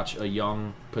excited to watch a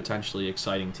young, potentially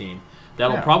exciting team.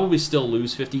 That'll probably still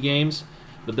lose 50 games,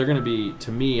 but they're going to be,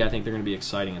 to me, I think they're going to be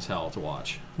exciting as hell to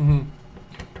watch. Mm-hmm.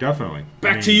 Definitely.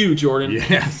 Back to you, Jordan.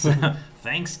 Yes.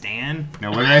 Thanks, Dan.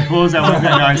 No, what was that one thing?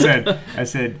 No, I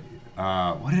said,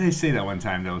 what did I say that one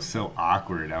time that was so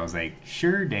awkward? I was like,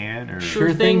 sure, Dan. Or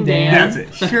Sure thing, Dan. That's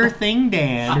it. Sure thing,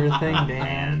 Dan. Sure thing,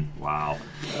 Dan. Wow.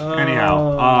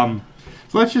 Anyhow,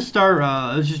 so let's just start.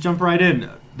 Let's just jump right in.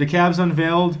 The Cavs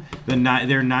unveiled their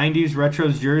 90s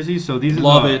retros jerseys. So these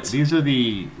are These are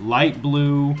the light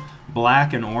blue,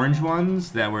 black, and orange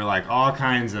ones that were all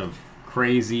kinds of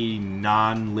crazy,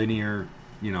 non-linear,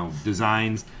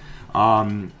 designs.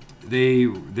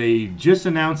 They just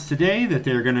announced today that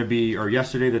they're going to be, or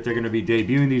yesterday, that they're going to be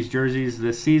debuting these jerseys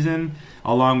this season,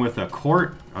 along with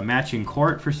a matching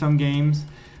court for some games.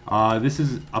 This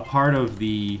is a part of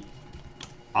the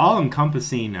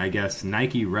all-encompassing, I guess,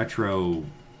 Nike retro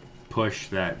push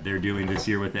that they're doing this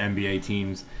year with the NBA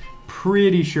teams.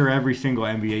 Pretty sure every single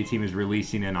NBA team is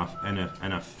releasing an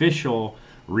official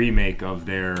remake of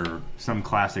some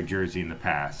classic jersey in the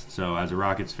past. So as a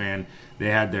Rockets fan, they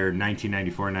had their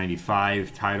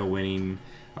 1994-95 title-winning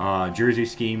jersey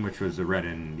scheme, which was the red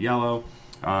and yellow.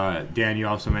 Dan, you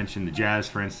also mentioned the Jazz,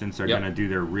 for instance, are going to do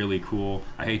their really cool,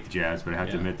 I hate the Jazz, but I have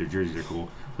to admit their jerseys are cool,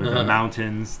 with the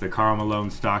mountains, the Karl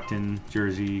Malone Stockton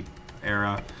jersey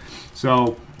era.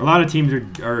 So a lot of teams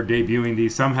are debuting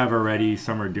these. Some have already,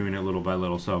 some are doing it little by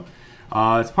little. So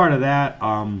it's part of that.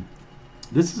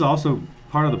 This is also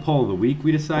part of the poll of the week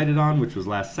we decided on, which was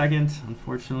last second,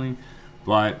 unfortunately.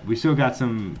 But we still got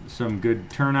some good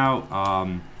turnout.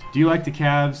 Do you like the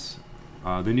Cavs,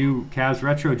 the new Cavs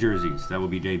retro jerseys that will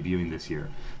be debuting this year?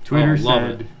 Twitter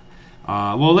said...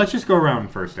 well, let's just go around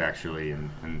first, actually. And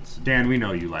Dan, we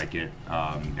know you like it.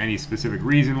 Any specific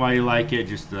reason why you like it?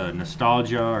 Just the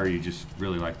nostalgia, or you just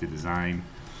really like the design?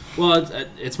 Well,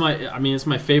 it's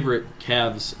my favorite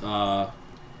Cavs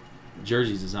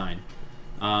jersey design.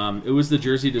 It was the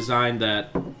jersey design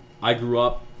that I grew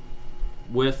up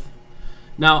with.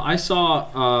 Now, I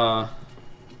saw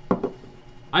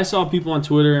I saw people on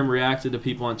Twitter and reacted to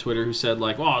people on Twitter who said,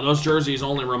 like, oh, those jerseys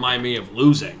only remind me of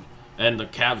losing and the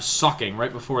Cavs sucking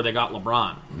right before they got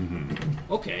LeBron.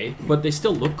 Mm-hmm. Okay, but they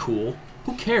still look cool.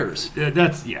 Who cares?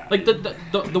 That's, yeah. Like,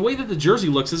 the way that the jersey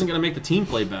looks isn't going to make the team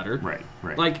play better.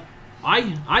 Right. Like,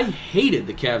 I hated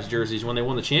the Cavs jerseys when they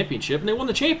won the championship, and they won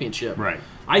the championship. Right.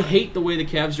 I hate the way the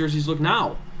Cavs jerseys look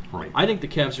now. Right. I think the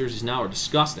Cavs jerseys now are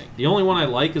disgusting. The only one I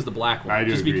like is the black one, I do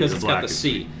just agree. because The it's black got the is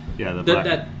C. sweet. Yeah, the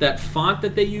black. That font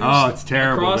that they use. Oh, it's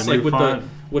terrible. Across, The new like font.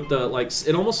 with the like,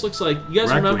 it almost looks like you guys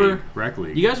Rec remember.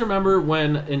 League. You guys remember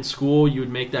when in school you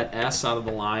would make that S out of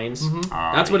the lines? Mm-hmm.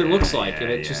 That's what it looks like, and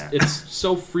it yeah. it's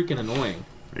so freaking annoying.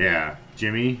 Yeah.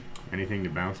 Jimmy, anything to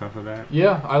bounce off of that?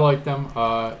 Yeah, I like them.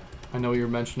 I know you were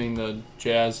mentioning the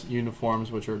Jazz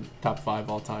uniforms, which are top 5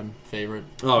 all-time favorite.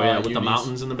 Oh yeah, with the unis.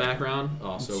 mountains in the background.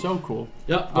 Oh, So cool.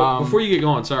 Yeah, but before you get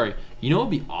going, sorry. You know what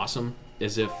would be awesome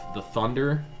is if the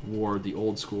Thunder wore the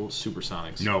old school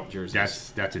Supersonics No,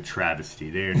 jerseys. that's a travesty.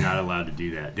 They are not allowed to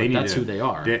do that. They But need that's to, who they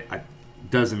are.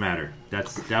 Doesn't matter.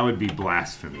 That would be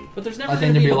blasphemy. But there's never I gonna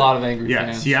think there'd be a able lot of angry Yeah,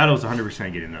 fans. Seattle's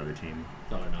 100% get another team.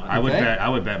 to- No, they're not. I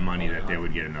would bet money that they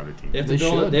would get another team. They have to They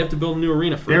build. should. They have to build a new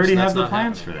arena first. They already That's have the not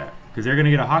plans happening. for that because they're going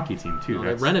to get a hockey team too. No,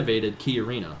 they renovated Key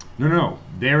Arena. No.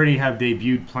 They already have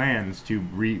debuted plans to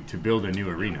build a new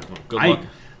arena. Good luck.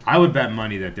 I would bet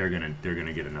money that they're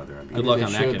gonna get another NBA. Good luck They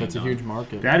on that should. getting That's a done. huge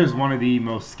market. That is one of the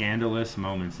most scandalous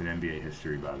moments in NBA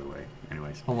history, by the way.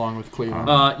 Anyways, Along with Cleveland.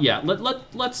 Yeah,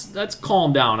 let's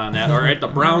calm down on that. All right, the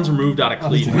Browns are moved out of no,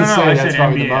 Cleveland. gonna say I that's said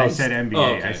probably the NBA. I most. said NBA. Oh,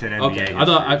 okay. I said NBA. Okay. I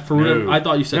thought I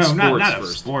thought you said no, sports not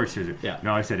first. sports. Yeah.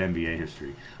 No, I said NBA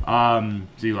history.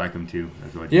 So you like them too?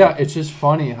 That's what Yeah, it's just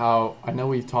funny how I know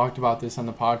we've talked about this on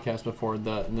the podcast before,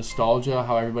 the nostalgia,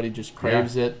 how everybody just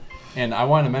craves it. And I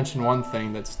want to mention one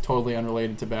thing that's totally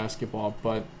unrelated to basketball,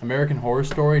 but American Horror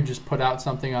Story just put out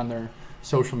something on their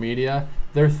social media.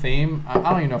 Their theme, I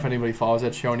don't even know if anybody follows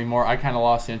that show anymore. I kind of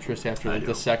lost interest after like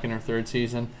the second or third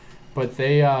season. But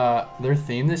their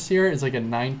theme this year is like a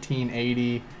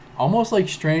 1980, almost like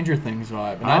Stranger Things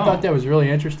vibe. And I thought that was really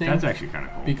interesting. That's actually kind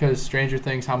of cool. Because Stranger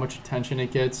Things, how much attention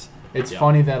it gets. It's Yeah.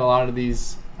 funny that a lot of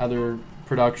these other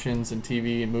productions and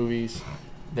TV and movies,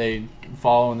 they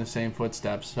follow in the same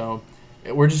footsteps. So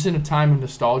we're just in a time of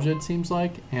nostalgia, it seems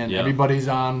like, and Yeah. everybody's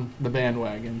on the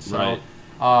bandwagon. So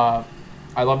Right.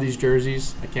 I love these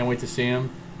jerseys. I can't wait to see them.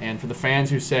 And for the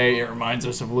fans who say it reminds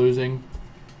us of losing,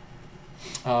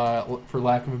 for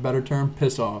lack of a better term,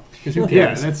 piss off. Because who Yeah,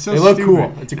 cares? that's so they look stupid.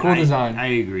 cool. It's a cool design. I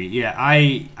agree. Yeah,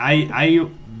 I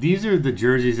these are the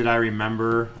jerseys that I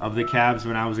remember of the Cavs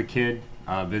when I was a kid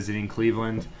visiting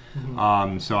Cleveland.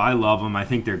 So I love them. I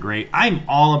think they're great. I'm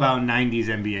all about 90s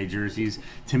NBA jerseys.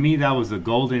 To me, that was the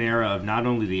golden era of not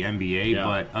only the NBA,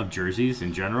 but of jerseys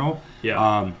in general.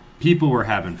 Yeah. People were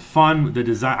having fun with the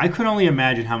design. I could only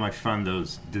imagine how much fun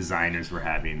those designers were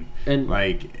having. And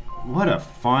like, what a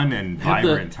fun and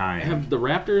vibrant time. Have the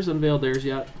Raptors unveiled theirs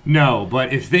yet? No,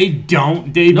 but if they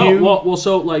don't debut... No, well,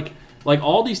 so like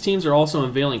all these teams are also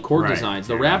unveiling court Right, designs.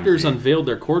 The yeah, Raptors yeah. unveiled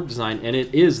their court design, and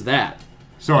it is that.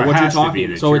 So it what has you're to be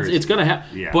talking. the So jersey. it's gonna have.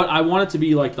 Yeah. But I want it to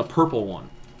be like the purple one.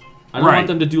 I don't Right. want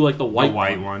them to do like the white, The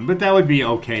white one. But that would be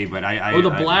okay, but I or the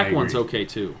I black agree. one's okay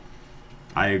too.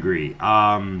 I agree.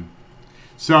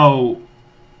 So,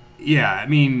 yeah, I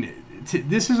mean,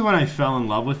 this is when I fell in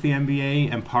love with the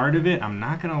NBA, and part of it, I'm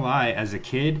not going to lie, as a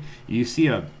kid, you see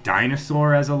a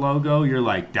dinosaur as a logo, you're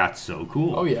like, that's so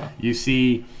cool. Oh, yeah. You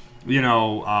see, you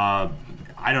know,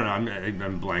 I don't know,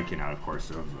 I'm blanking out, of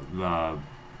course, of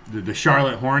the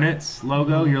Charlotte Hornets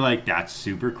logo, you're like, that's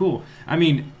super cool. I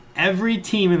mean, every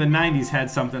team in the 90s had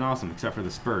something awesome, except for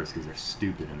the Spurs, because they're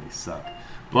stupid and they suck.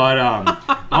 But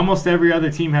almost every other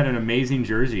team had an amazing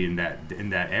jersey in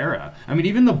that era. I mean,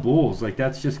 even the Bulls, like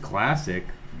that's just classic,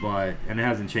 and it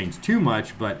hasn't changed too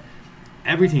much. But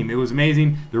every team, it was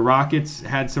amazing. The Rockets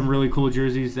had some really cool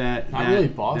jerseys. Not really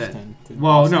Boston. Did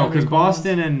Well, Boston no, have any because cool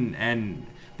ones?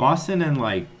 Boston and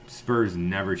like Spurs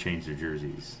never changed their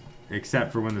jerseys,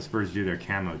 except for when the Spurs do their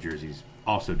camo jerseys.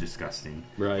 Also disgusting.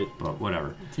 Right. But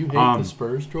whatever. Do you hate the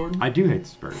Spurs, Jordan? I do hate the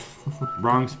Spurs.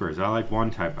 Wrong Spurs. I like one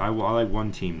type. I like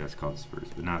one team that's called Spurs,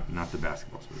 but not the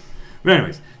basketball Spurs. But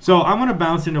anyways, so I'm going to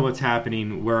bounce into what's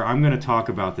happening where I'm going to talk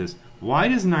about this. Why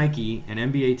does Nike and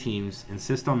NBA teams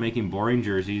insist on making boring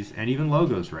jerseys and even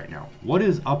logos right now? What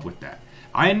is up with that?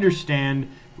 I understand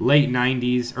late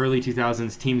 90s, early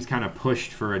 2000s, teams kind of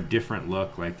pushed for a different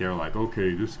look. Like they're like,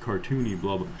 okay, this is cartoony,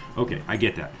 blah, blah. Okay, I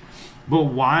get that. But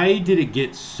why did it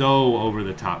get so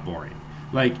over-the-top boring?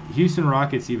 Like, Houston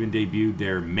Rockets even debuted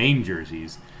their main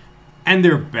jerseys, and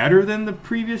they're better than the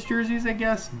previous jerseys, I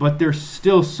guess, but they're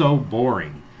still so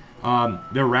boring. The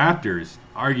Raptors,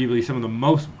 arguably some of the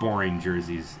most boring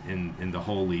jerseys in the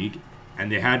whole league,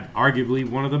 and they had arguably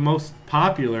one of the most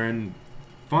popular and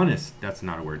funnest, that's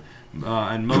not a word,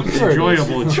 and most Sure it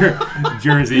enjoyable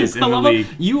jerseys in I the love it. league.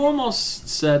 You almost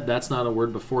said that's not a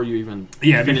word before you even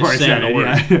Yeah, finished before I saying said the it.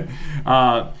 word.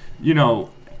 Yeah. You know,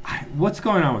 what's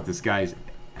going on with this, guys?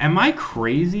 Am I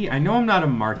crazy? I know I'm not a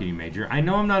marketing major. I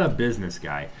know I'm not a business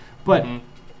guy. But,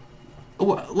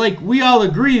 like, we all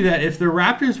agree that if the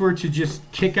Raptors were to just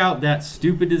kick out that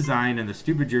stupid design and the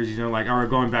stupid jerseys and like, oh, we're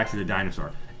going back to the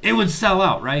dinosaur, it would sell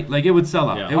out, right? Like, it would sell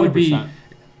out. Yeah, it would be... 100%.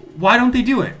 Why don't they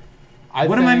do it?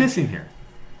 What am I think- missing here?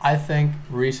 I think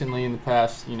recently in the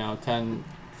past, 10,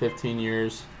 15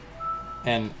 years,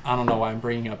 and I don't know why I'm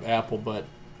bringing up Apple, but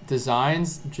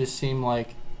designs just seem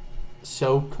like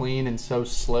so clean and so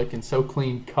slick and so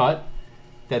clean cut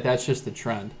that that's just the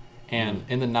trend. And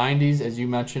in the 90s, as you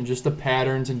mentioned, just the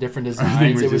patterns and different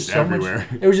Everything designs, was it was just so everywhere.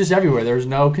 much. It was just everywhere. There was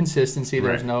no consistency.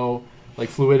 There was Right. no like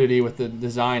fluidity with the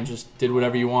design. Just did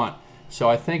whatever you want. So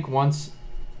I think once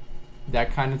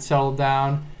that kind of settled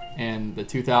down and the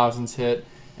 2000s hit,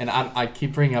 and I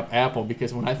keep bringing up Apple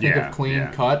because when I think Yeah, of clean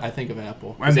yeah. cut, I think of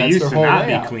Apple. 'Cause And they that's used their to whole not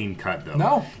layout. be clean cut though.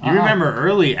 No. You remember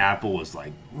early Apple was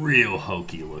like real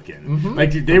hokey looking. Mhm.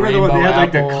 Like they were the one they Rainbow had like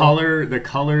Apple. the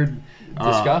colored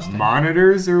Disgusting.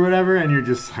 monitors or whatever, and you're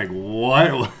just like,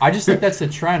 what? I just think that's the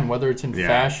trend, whether it's in Yeah.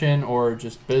 fashion or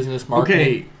just business marketing.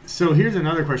 Okay, so here's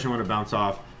another question I want to bounce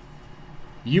off.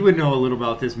 You would know a little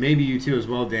about this, maybe you too as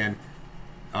well, Dan.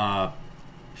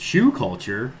 Shoe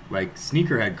culture, like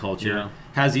sneakerhead culture, Yeah.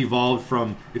 has evolved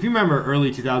from, if you remember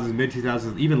early 2000s, mid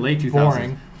 2000s, even late 2000s,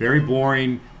 Boring. very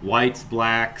boring, whites,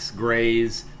 blacks,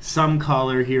 grays, some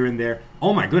color here and there.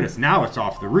 Oh my goodness, now it's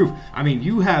off the roof. I mean,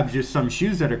 you have just some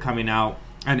shoes that are coming out,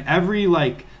 and every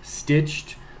like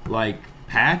stitched like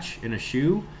patch in a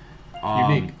shoe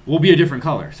Unique. will be a different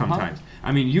color sometimes.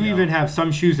 I mean, you Yeah. even have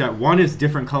some shoes that one is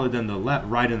different color than the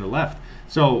right and the left.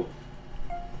 So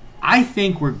I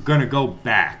think we're gonna go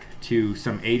back to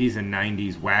some 80s and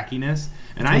 90s wackiness,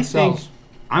 and I That's what think sells.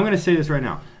 I'm gonna say this right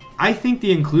now. I think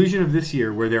the inclusion of this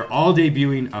year, where they're all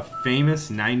debuting a famous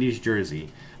 90s jersey,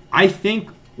 I think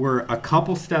we're a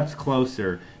couple steps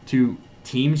closer to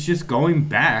teams just going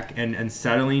back and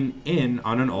settling in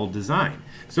on an old design.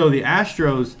 So the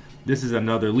Astros, this is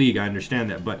another league, I understand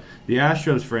that, but the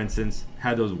Astros, for instance,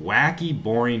 had those wacky,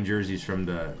 boring jerseys from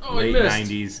the Oh, I late missed.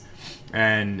 90s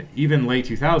and even late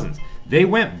 2000s. They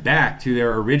went back to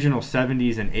their original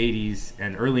 70s and 80s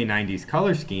and early 90s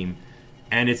color scheme,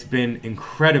 and it's been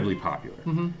incredibly popular.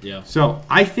 Yeah. So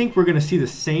I think we're going to see the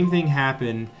same thing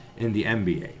happen in the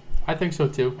NBA. I think so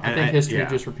too. I And think history yeah.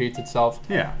 just repeats itself.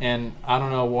 Yeah. And I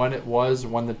don't know when it was,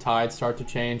 when the tides start to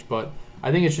change, but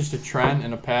I think it's just a trend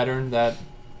and a pattern that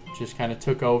just kind of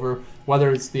took over.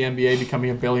 Whether it's the NBA becoming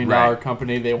a billion-dollar Right.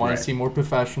 company, they want Right. to see more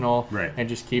professional Right. and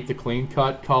just keep the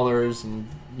clean-cut colors and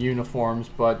uniforms.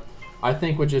 But I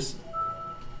think with just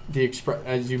the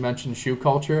as you mentioned, shoe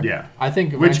culture. Yeah. I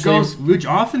think Which eventually- which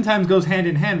oftentimes goes hand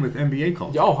in hand with NBA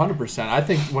culture. Oh, 100%. I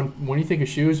think when you think of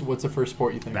shoes, what's the first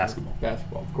sport you think Basketball. of?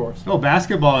 Basketball, of course. No,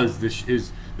 basketball is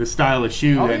the style of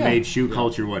shoe Oh, that yeah. made shoe Yeah.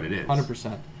 culture what it is.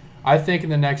 100%. I think in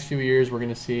the next few years we're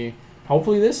going to see,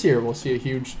 hopefully this year, we'll see a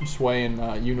huge sway in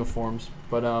uniforms.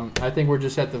 But I think we're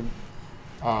just at the,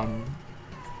 I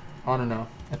don't know.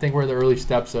 I think we're at the early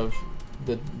steps of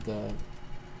the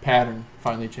pattern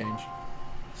finally change.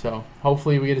 So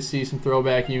hopefully we get to see some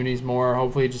throwback unis more.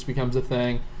 Hopefully it just becomes a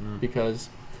thing because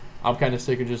I'm kind of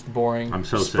sick of just the boring I'm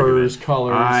so sick of Spurs it.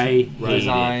 colors, I hate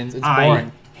designs. it. It's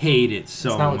boring. I hate it so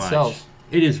It's not much. what sells.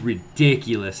 It is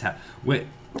ridiculous.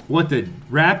 What the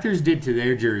Raptors did to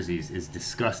their jerseys is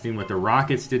disgusting. What the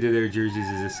Rockets did to their jerseys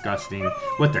is disgusting.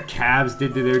 What the Cavs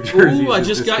did to their jerseys Ooh, I is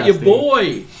just disgusting. got your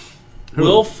boy, Who?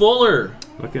 Will Fuller.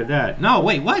 Look at that. No,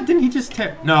 wait, what? Didn't he just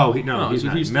tear? No, No, he's he's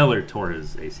not. Houston. Miller tore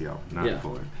his ACL, not Yeah.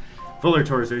 Fuller. Fuller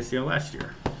tore his ACL last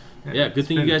year. Yeah, good it's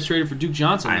thing you been- guys traded for Duke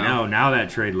Johnson. I now. know. Now that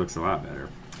trade looks a lot better.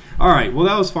 All right. Well,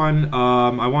 that was fun.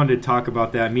 I wanted to talk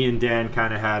about that. Me and Dan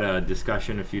kind of had a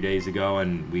discussion a few days ago,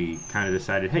 and we kind of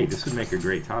decided, hey, this would make a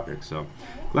great topic. So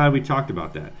glad we talked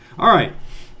about that. All right.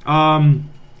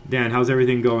 Dan, how's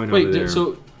everything going over Wait, there?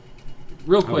 so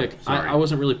real quick, sorry. I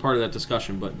wasn't really part of that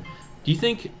discussion, but do you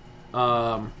think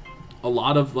a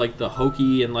lot of like the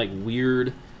hokey and like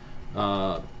weird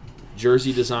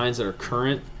jersey designs that are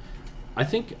current,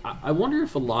 I wonder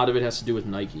if a lot of it has to do with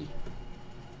Nike.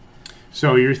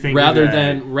 So you're thinking rather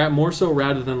that, than more so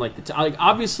rather than like like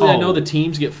obviously I know the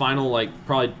teams get probably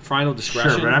final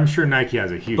discretion. Sure, but I'm sure Nike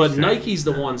has a huge. But say. Nike's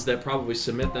the ones that probably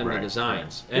submit them to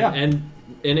designs, Right. and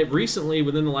it recently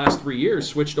within the last 3 years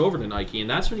switched over to Nike, and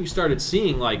that's when you started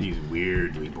seeing like these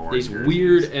weirdly boring. these jerseys.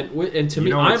 weird and to You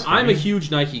me know what's I'm a funny?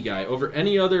 huge Nike guy over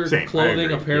any other Same, I clothing,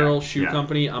 agree. apparel, Yeah, shoe yeah,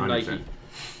 company. I'm 100%. Nike,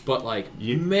 but like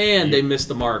You- they missed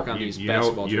the mark on these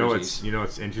basketball jerseys. You know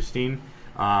what's interesting?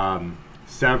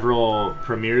 Several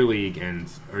Premier League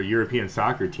or European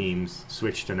soccer teams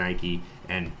switched to Nike,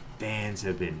 and fans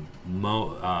have been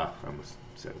I almost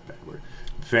said a bad word.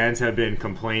 Fans have been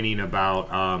complaining about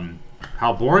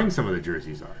how boring some of the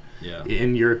jerseys are. Yeah.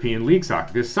 In European League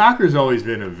soccer, because soccer's always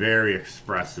been a very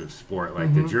expressive sport.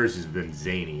 Like the jerseys have been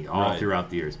zany all Right. throughout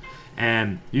the years,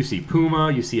 and you see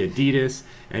Puma, you see Adidas,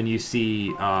 and you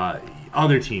see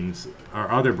other teams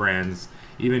or other brands,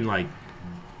 even like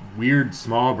weird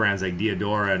small brands like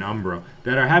Diadora and Umbro,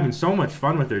 that are having so much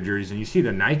fun with their jerseys. And you see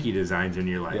the Nike designs, and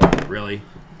you're like, really?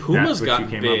 Puma's That's what gotten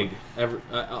you came big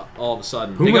all of a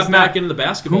sudden. They Puma's got back not- into the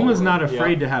basketball. Puma's world. not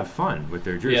afraid to have fun with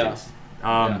their jerseys.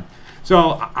 Yeah.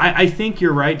 So I think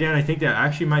you're right, Dan. I think that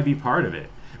actually might be part of it.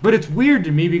 But it's weird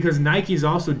to me because Nike's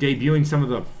also debuting some of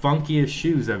the funkiest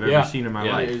shoes I've ever seen in my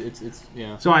life. It's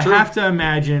So I have to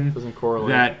imagine Doesn't correlate.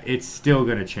 that it's still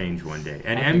going to change one day.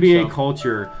 And I think NBA so.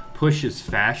 culture pushes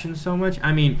fashion so much.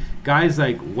 I mean, guys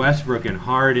like Westbrook and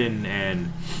Harden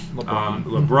and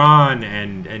LeBron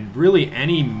and really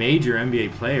any major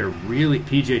NBA player, really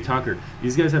PJ Tucker,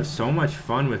 these guys have so much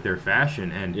fun with their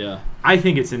fashion. And I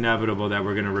think it's inevitable that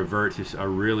we're going to revert to a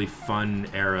really fun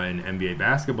era in NBA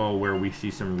basketball where we see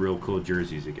some real cool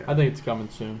jerseys again. I think it's coming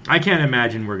soon. I can't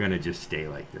imagine we're going to just stay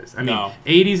like this. I mean, No.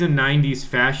 80s and 90s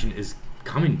fashion is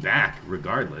coming back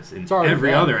regardless in already every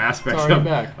back. other aspect It's already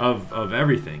back. of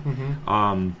everything.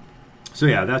 So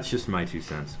yeah, that's just my 2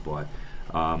 cents. But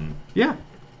yeah,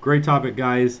 great topic,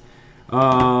 guys.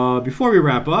 Before we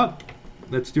wrap up,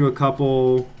 let's do a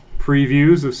couple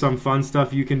previews of some fun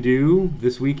stuff you can do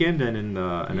this weekend and in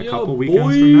a couple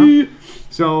weekends from now.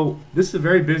 So this is a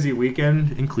very busy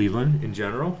weekend in Cleveland in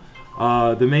general.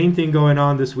 The main thing going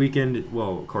on this weekend,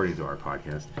 well, according to our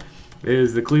podcast,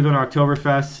 is the Cleveland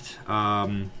Oktoberfest.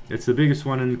 It's the biggest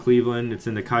one in Cleveland. It's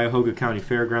in the Cuyahoga County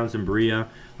Fairgrounds in Berea,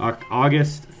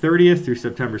 August 30th through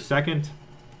September 2nd.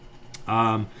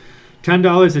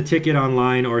 $10 a ticket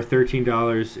online or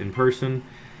 $13 in person.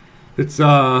 It's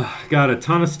got a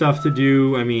ton of stuff to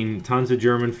do. I mean, tons of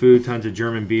German food, tons of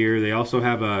German beer. They also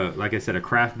have like I said, a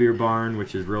craft beer barn,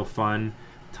 which is real fun.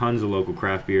 Tons of local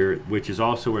craft beer, which is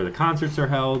also where the concerts are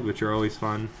held, which are always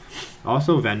fun.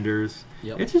 Also vendors.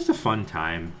 Yep. It's just a fun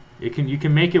time. You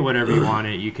can make it whatever you want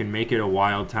it. You can make it a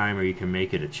wild time or you can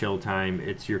make it a chill time.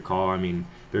 It's your call. I mean,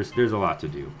 there's a lot to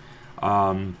do.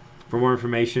 For more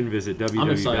information, visit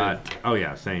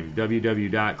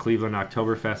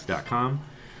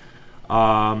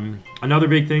www.clevelandoktoberfest.com. Another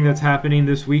big thing that's happening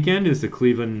this weekend is the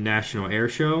Cleveland National Air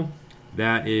Show.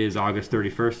 That is August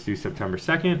 31st through September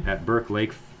 2nd at Burke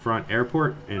Lakefront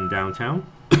Airport in downtown.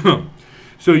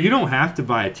 So you don't have to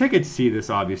buy a ticket to see this,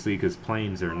 obviously, because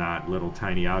planes are not little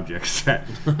tiny objects that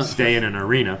stay in an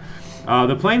arena.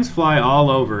 The planes fly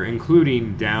all over,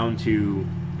 including down to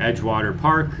Edgewater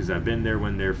Park, because I've been there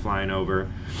when they're flying over.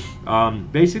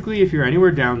 Basically, if you're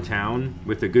anywhere downtown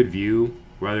with a good view,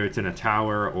 whether it's in a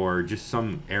tower or just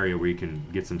some area where you can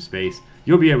get some space,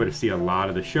 you'll be able to see a lot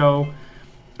of the show.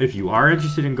 If you are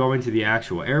interested in going to the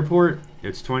actual airport,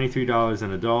 it's $23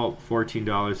 an adult,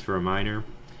 $14 for a minor.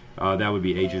 That would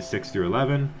be ages 6 through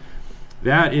 11.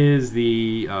 That is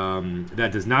that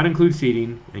does not include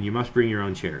seating, and you must bring your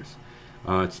own chairs.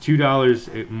 It's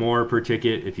 $2 more per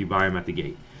ticket if you buy them at the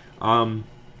gate.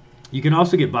 You can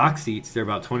also get box seats. They're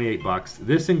about $28.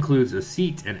 This includes a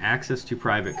seat and access to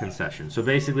private concessions. So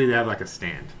basically, they have like a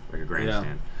stand, like a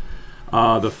grandstand.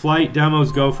 The flight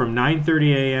demos go from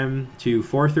 9:30 a.m. to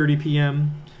 4:30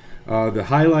 p.m. The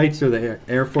highlights are the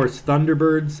Air Force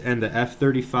Thunderbirds and the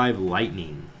F-35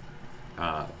 Lightning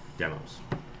demos.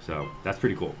 So that's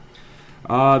pretty cool.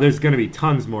 There's going to be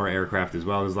tons more aircraft as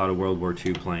well. There's a lot of World War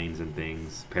II planes and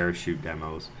things, parachute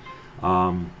demos.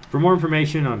 For more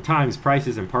information on times,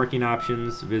 prices, and parking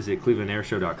options, visit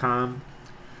clevelandairshow.com.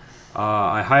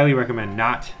 I highly recommend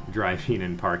not driving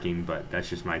and parking, but that's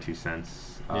just my 2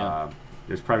 cents.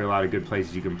 There's probably a lot of good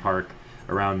places you can park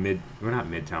around not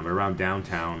midtown, but around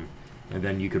downtown, and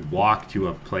then you could walk to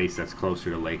a place that's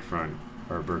closer to Lakefront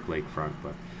or Burke Lakefront.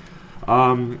 But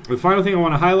the final thing I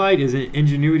want to highlight is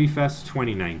Ingenuity Fest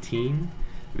 2019.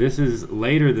 This is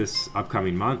later this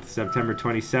upcoming month, September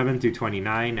 27 through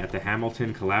 29 at the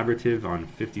Hamilton Collaborative on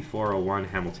 5401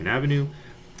 Hamilton Avenue.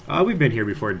 We've been here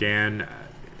before, Dan.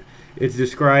 It's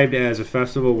described as a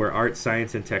festival where art,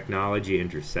 science, and technology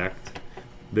intersect.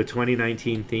 The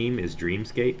 2019 theme is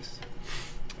Dreamscapes.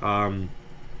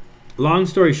 Long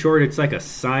story short, it's like a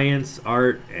science,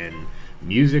 art, and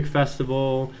music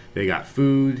festival. They got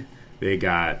food. They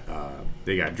got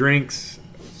drinks.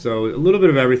 So a little bit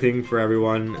of everything for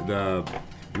everyone. The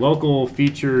local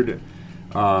featured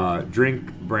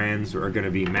drink brands are going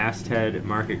to be Masthead,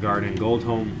 Market Garden,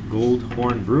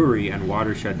 Goldhorn Brewery, and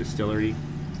Watershed Distillery.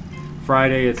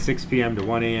 Friday at 6 p.m. to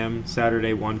 1 a.m.,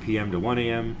 Saturday 1 p.m. to 1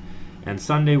 a.m., and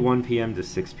Sunday 1 p.m. to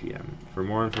 6 p.m. For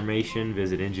more information,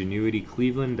 visit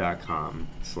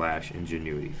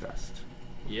ingenuitycleveland.com/ingenuityfest.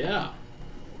 Yeah.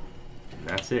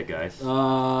 That's it, guys.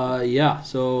 Yeah.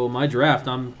 So my draft,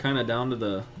 I'm kind of down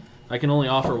to I can only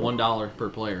offer $1 per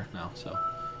player now. So,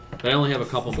 but I only have a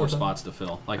couple more spots to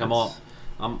fill. Like all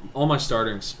my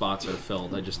starting spots are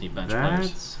filled. I just need bench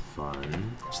players. That's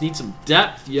fun. Just need some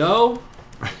depth, yo.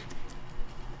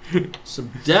 Some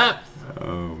depth.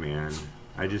 Oh man,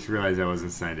 I just realized I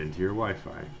wasn't signed into your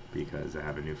Wi-Fi because I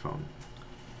have a new phone.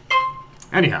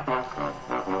 Anyhow.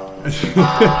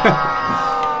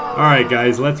 All right,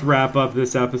 guys, let's wrap up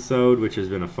this episode, which has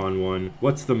been a fun one.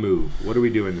 What's the move? What are we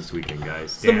doing this weekend, guys?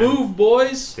 It's the move,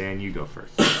 boys. Dan, you go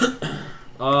first.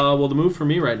 Well, the move for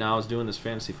me right now is doing this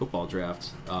fantasy football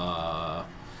draft.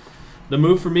 The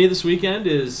move for me this weekend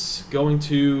is going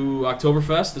to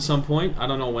Oktoberfest at some point. I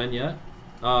don't know when yet.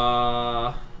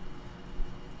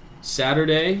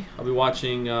 Saturday, I'll be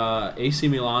watching AC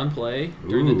Milan play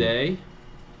during the day.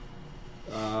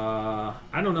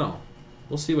 I don't know.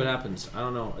 We'll see what happens. I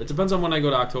don't know. It depends on when I go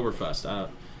to Oktoberfest.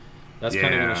 That's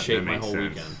kind of going to shape my whole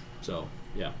weekend. So,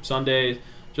 yeah. Sunday,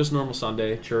 just normal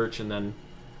Sunday, church, and then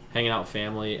hanging out with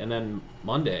family. And then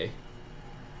Monday,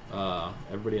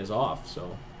 everybody is off.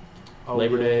 So,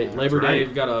 Labor Day,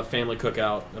 we've got a family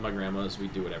cookout at my grandma's. We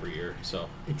do it every year. So,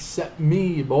 Except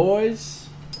me, boys.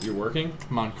 you're working?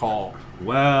 I'm on call.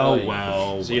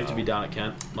 Well. So you have to be down at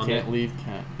Kent Monday? Can't leave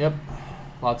Kent. Yep.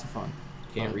 Lots of fun.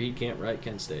 Can't read, can't write,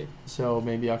 Kent State. So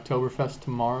maybe Oktoberfest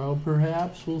tomorrow,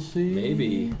 perhaps. We'll see.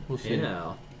 Maybe. We'll see.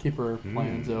 Yeah. Keep our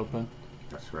plans open.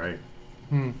 That's right.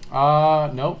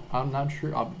 Nope. I'm not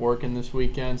sure. I'm working this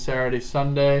weekend, Saturday,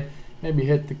 Sunday. Maybe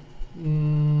hit the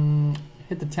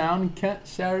town in Kent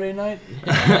Saturday night.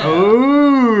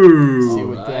 Oh. See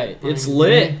what that brings It's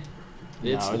lit. me.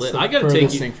 It's No, lit. the I gotta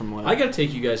furthest take thing you. from lit. I gotta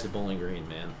take you guys to Bowling Green,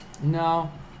 man.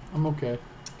 No, I'm okay.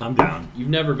 I'm down. You've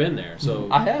never been there, so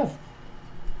I have.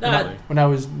 Not- When I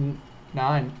was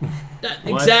 9. What?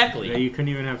 exactly. Yeah, you couldn't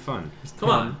even have fun. Come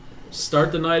on,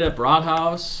 start the night at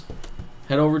Broadhouse.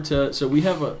 Head over to. So we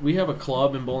have a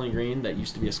club in Bowling Green that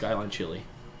used to be a Skyline Chili.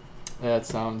 That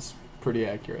sounds pretty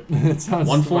accurate. It sounds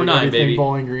 149, like everything baby.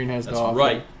 Bowling Green has That's to offer.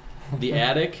 right. The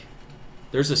Attic.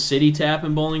 There's a City Tap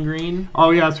in Bowling Green,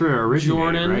 Oh yeah, that's where it originated,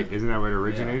 Jordan. right? Isn't that where it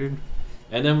originated?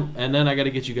 and then I got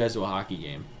to get you guys to a hockey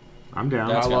game. I'm down.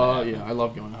 That's gotta happen. I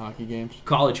love going to hockey games.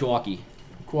 College hockey.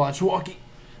 Watch walkie.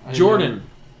 Jordan,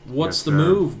 what's Yes, the sir.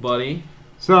 move, buddy?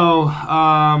 So,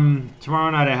 tomorrow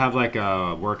night I have like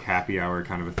a work happy hour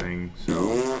kind of a thing.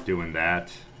 So, doing that.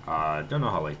 Don't know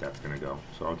how late that's going to go.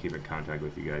 So, I'll keep in contact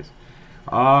with you guys.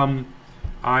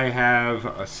 I have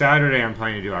a Saturday I'm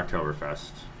planning to do Oktoberfest.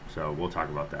 So, we'll talk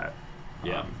about that.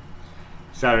 Yeah.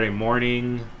 Saturday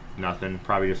morning, nothing.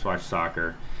 Probably just watch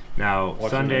soccer. Now, See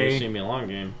Sunday. me a long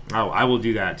game. Oh, I will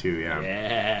do that too, yeah.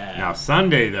 Yeah. Now,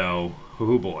 Sunday, though,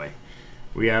 oh boy.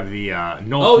 We have the North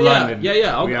Oh, yeah. London.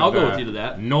 Yeah. we have I'll go the with you to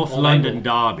that. North Old London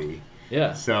Angle. Derby.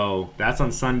 Yeah. So that's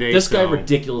on Sunday. This guy so-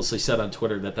 ridiculously said on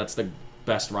Twitter that that's the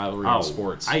best rivalry in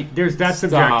sports. That's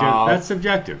Stop.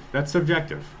 subjective. That's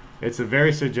subjective. It's a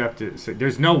very subjective. So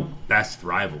there's no best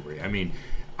rivalry. I mean,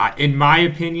 in my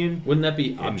opinion, Wouldn't that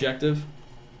be objective?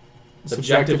 Subjective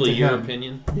Subjectively, to your him.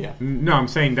 opinion. Yeah. no, I'm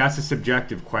saying that's a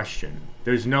subjective question.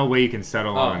 There's no way you can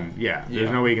settle on. Yeah, there's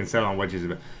Yeah. no way you can settle on which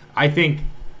is. I think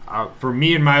for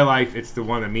me in my life, it's the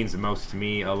one that means the most to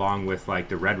me, along with like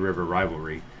the Red River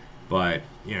rivalry. But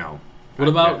What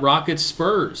about Rockets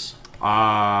Spurs?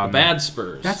 Bad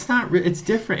Spurs. That's not. It's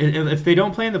different. If they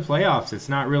don't play in the playoffs, it's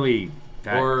not really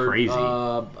that or crazy.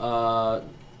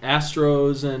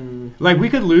 Astros and Like we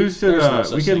could lose to There's no the.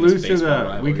 such We could thing as lose to baseball the.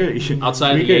 rivalry. We could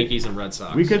outside we of the could- Yankees and Red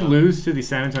Sox. We could so. lose to the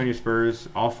San Antonio Spurs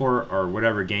all four or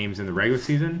whatever games in the regular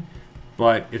season,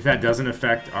 but if that doesn't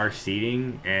affect our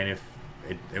seeding and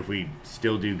if we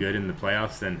still do good in the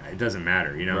playoffs, then it doesn't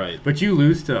matter, Right. But you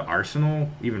lose to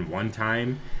Arsenal even one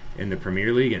time in the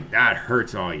Premier League, and that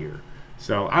hurts all year.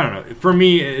 So I don't know. For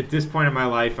me, at this point in my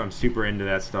life, I'm super into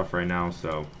that stuff right now.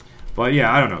 So, but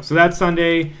yeah, I don't know. So that's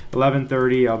Sunday,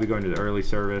 11:30. I'll be going to the early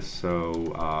service.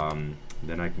 So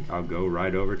then I'll go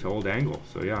right over to Old Angle.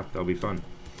 So yeah, that'll be fun.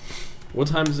 What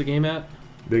time is the game at?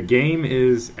 The game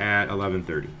is at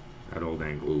 11:30 at Old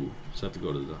Angle. Ooh, so I have to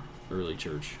go to the early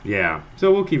church. Yeah,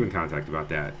 so we'll keep in contact about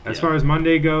that. As Yeah. far as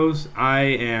Monday goes,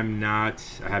 I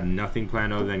have nothing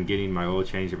planned other than getting my oil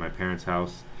changed at my parents'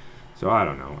 house. So I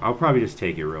don't know. I'll probably just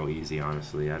take it real easy,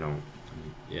 honestly. I don't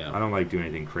like doing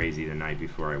anything crazy the night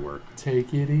before I work.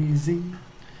 Take it easy.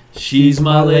 She's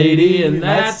my lady, and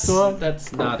That's what-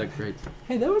 that's not a great.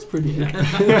 Hey, that was pretty good.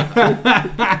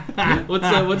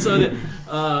 What's that?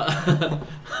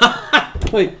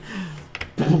 Wait.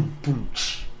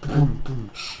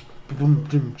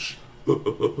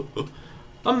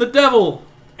 I'm the devil,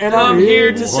 and I'm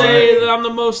here to say that I'm the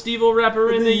most evil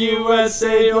rapper in the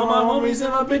USA. All my homies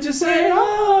and my bitches say,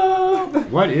 oh.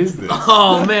 What is this?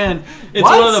 Oh man, it's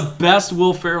What? one of the best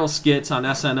Will Ferrell skits on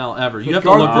SNL ever. You have to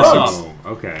Garth look this Brooks. up. Oh,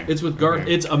 okay. It's with Garth.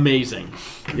 Okay. It's amazing.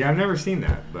 Yeah, I've never seen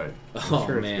that, but I'm Oh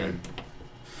sure it's man,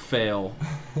 fail.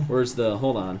 Where's the?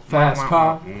 Hold on. Fast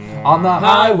car good. on the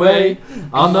highway,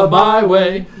 on the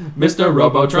byway, Mr.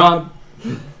 Robotron.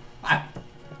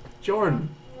 Jordan,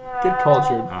 get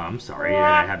cultured. I'm sorry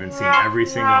that I haven't seen every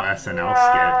single SNL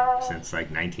skit since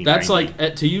like 1990. That's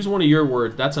like, to use one of your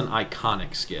words, that's an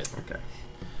iconic skit. Okay.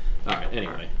 All right,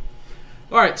 anyway.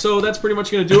 All right, so that's pretty much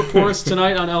going to do it for us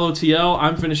tonight on LOTL.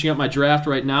 I'm finishing up my draft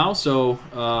right now, so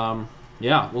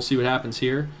yeah, we'll see what happens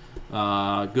here.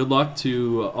 Good luck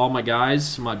to all my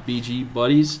guys, my BG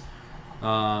buddies,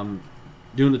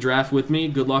 doing the draft with me.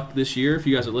 Good luck this year if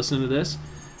you guys are listening to this.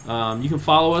 You can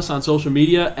follow us on social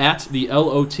media at the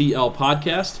LOTL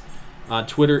Podcast on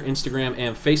Twitter, Instagram,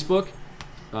 and Facebook.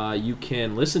 You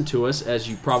can listen to us, as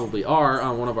you probably are,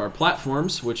 on one of our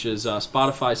platforms, which is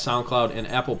Spotify, SoundCloud, and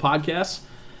Apple Podcasts.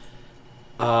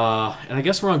 And I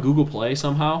guess we're on Google Play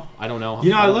somehow. I don't know. You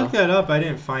know, I don't looked that up. I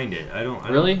didn't find it. I don't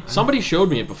Really? Somebody showed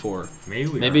me it before.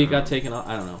 Maybe it got taken off.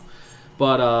 I don't know.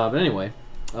 But anyway,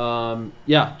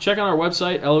 yeah, check out our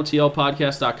website,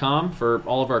 lotlpodcast.com, for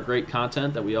all of our great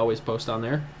content that we always post on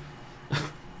there.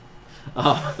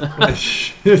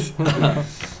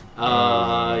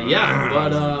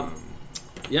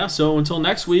 Yeah, so until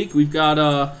next week, we've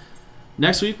got,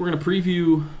 next week we're going to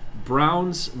preview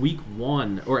Browns Week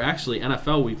 1, or actually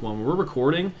NFL Week 1. When we're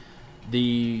recording,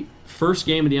 the first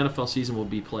game of the NFL season will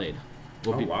be played.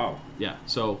 wow. Yeah,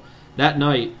 so that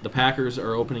night, the Packers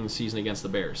are opening the season against the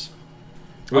Bears.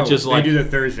 Which is they like, do the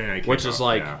Thursday night which kickoff, is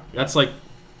like, yeah. that's like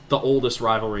the oldest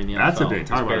rivalry in the NFL. That's a big, is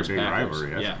talk about a Bears big Packers. rivalry.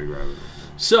 That's Yeah. a big rivalry.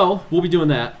 So we'll be doing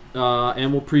that,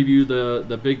 and we'll preview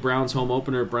the big Browns home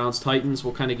opener, Browns Titans.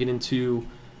 We'll kind of get into.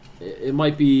 It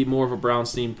might be more of a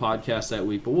Browns themed podcast that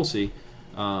week, but we'll see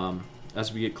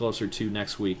as we get closer to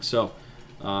next week. So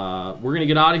we're gonna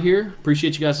get out of here.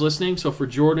 Appreciate you guys listening. So for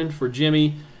Jordan, for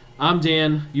Jimmy, I'm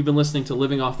Dan. You've been listening to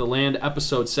Living Off the Land,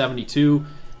 episode 72,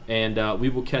 and we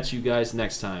will catch you guys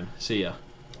next time. See ya.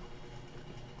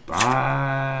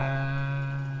 Bye.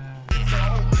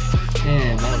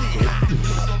 And that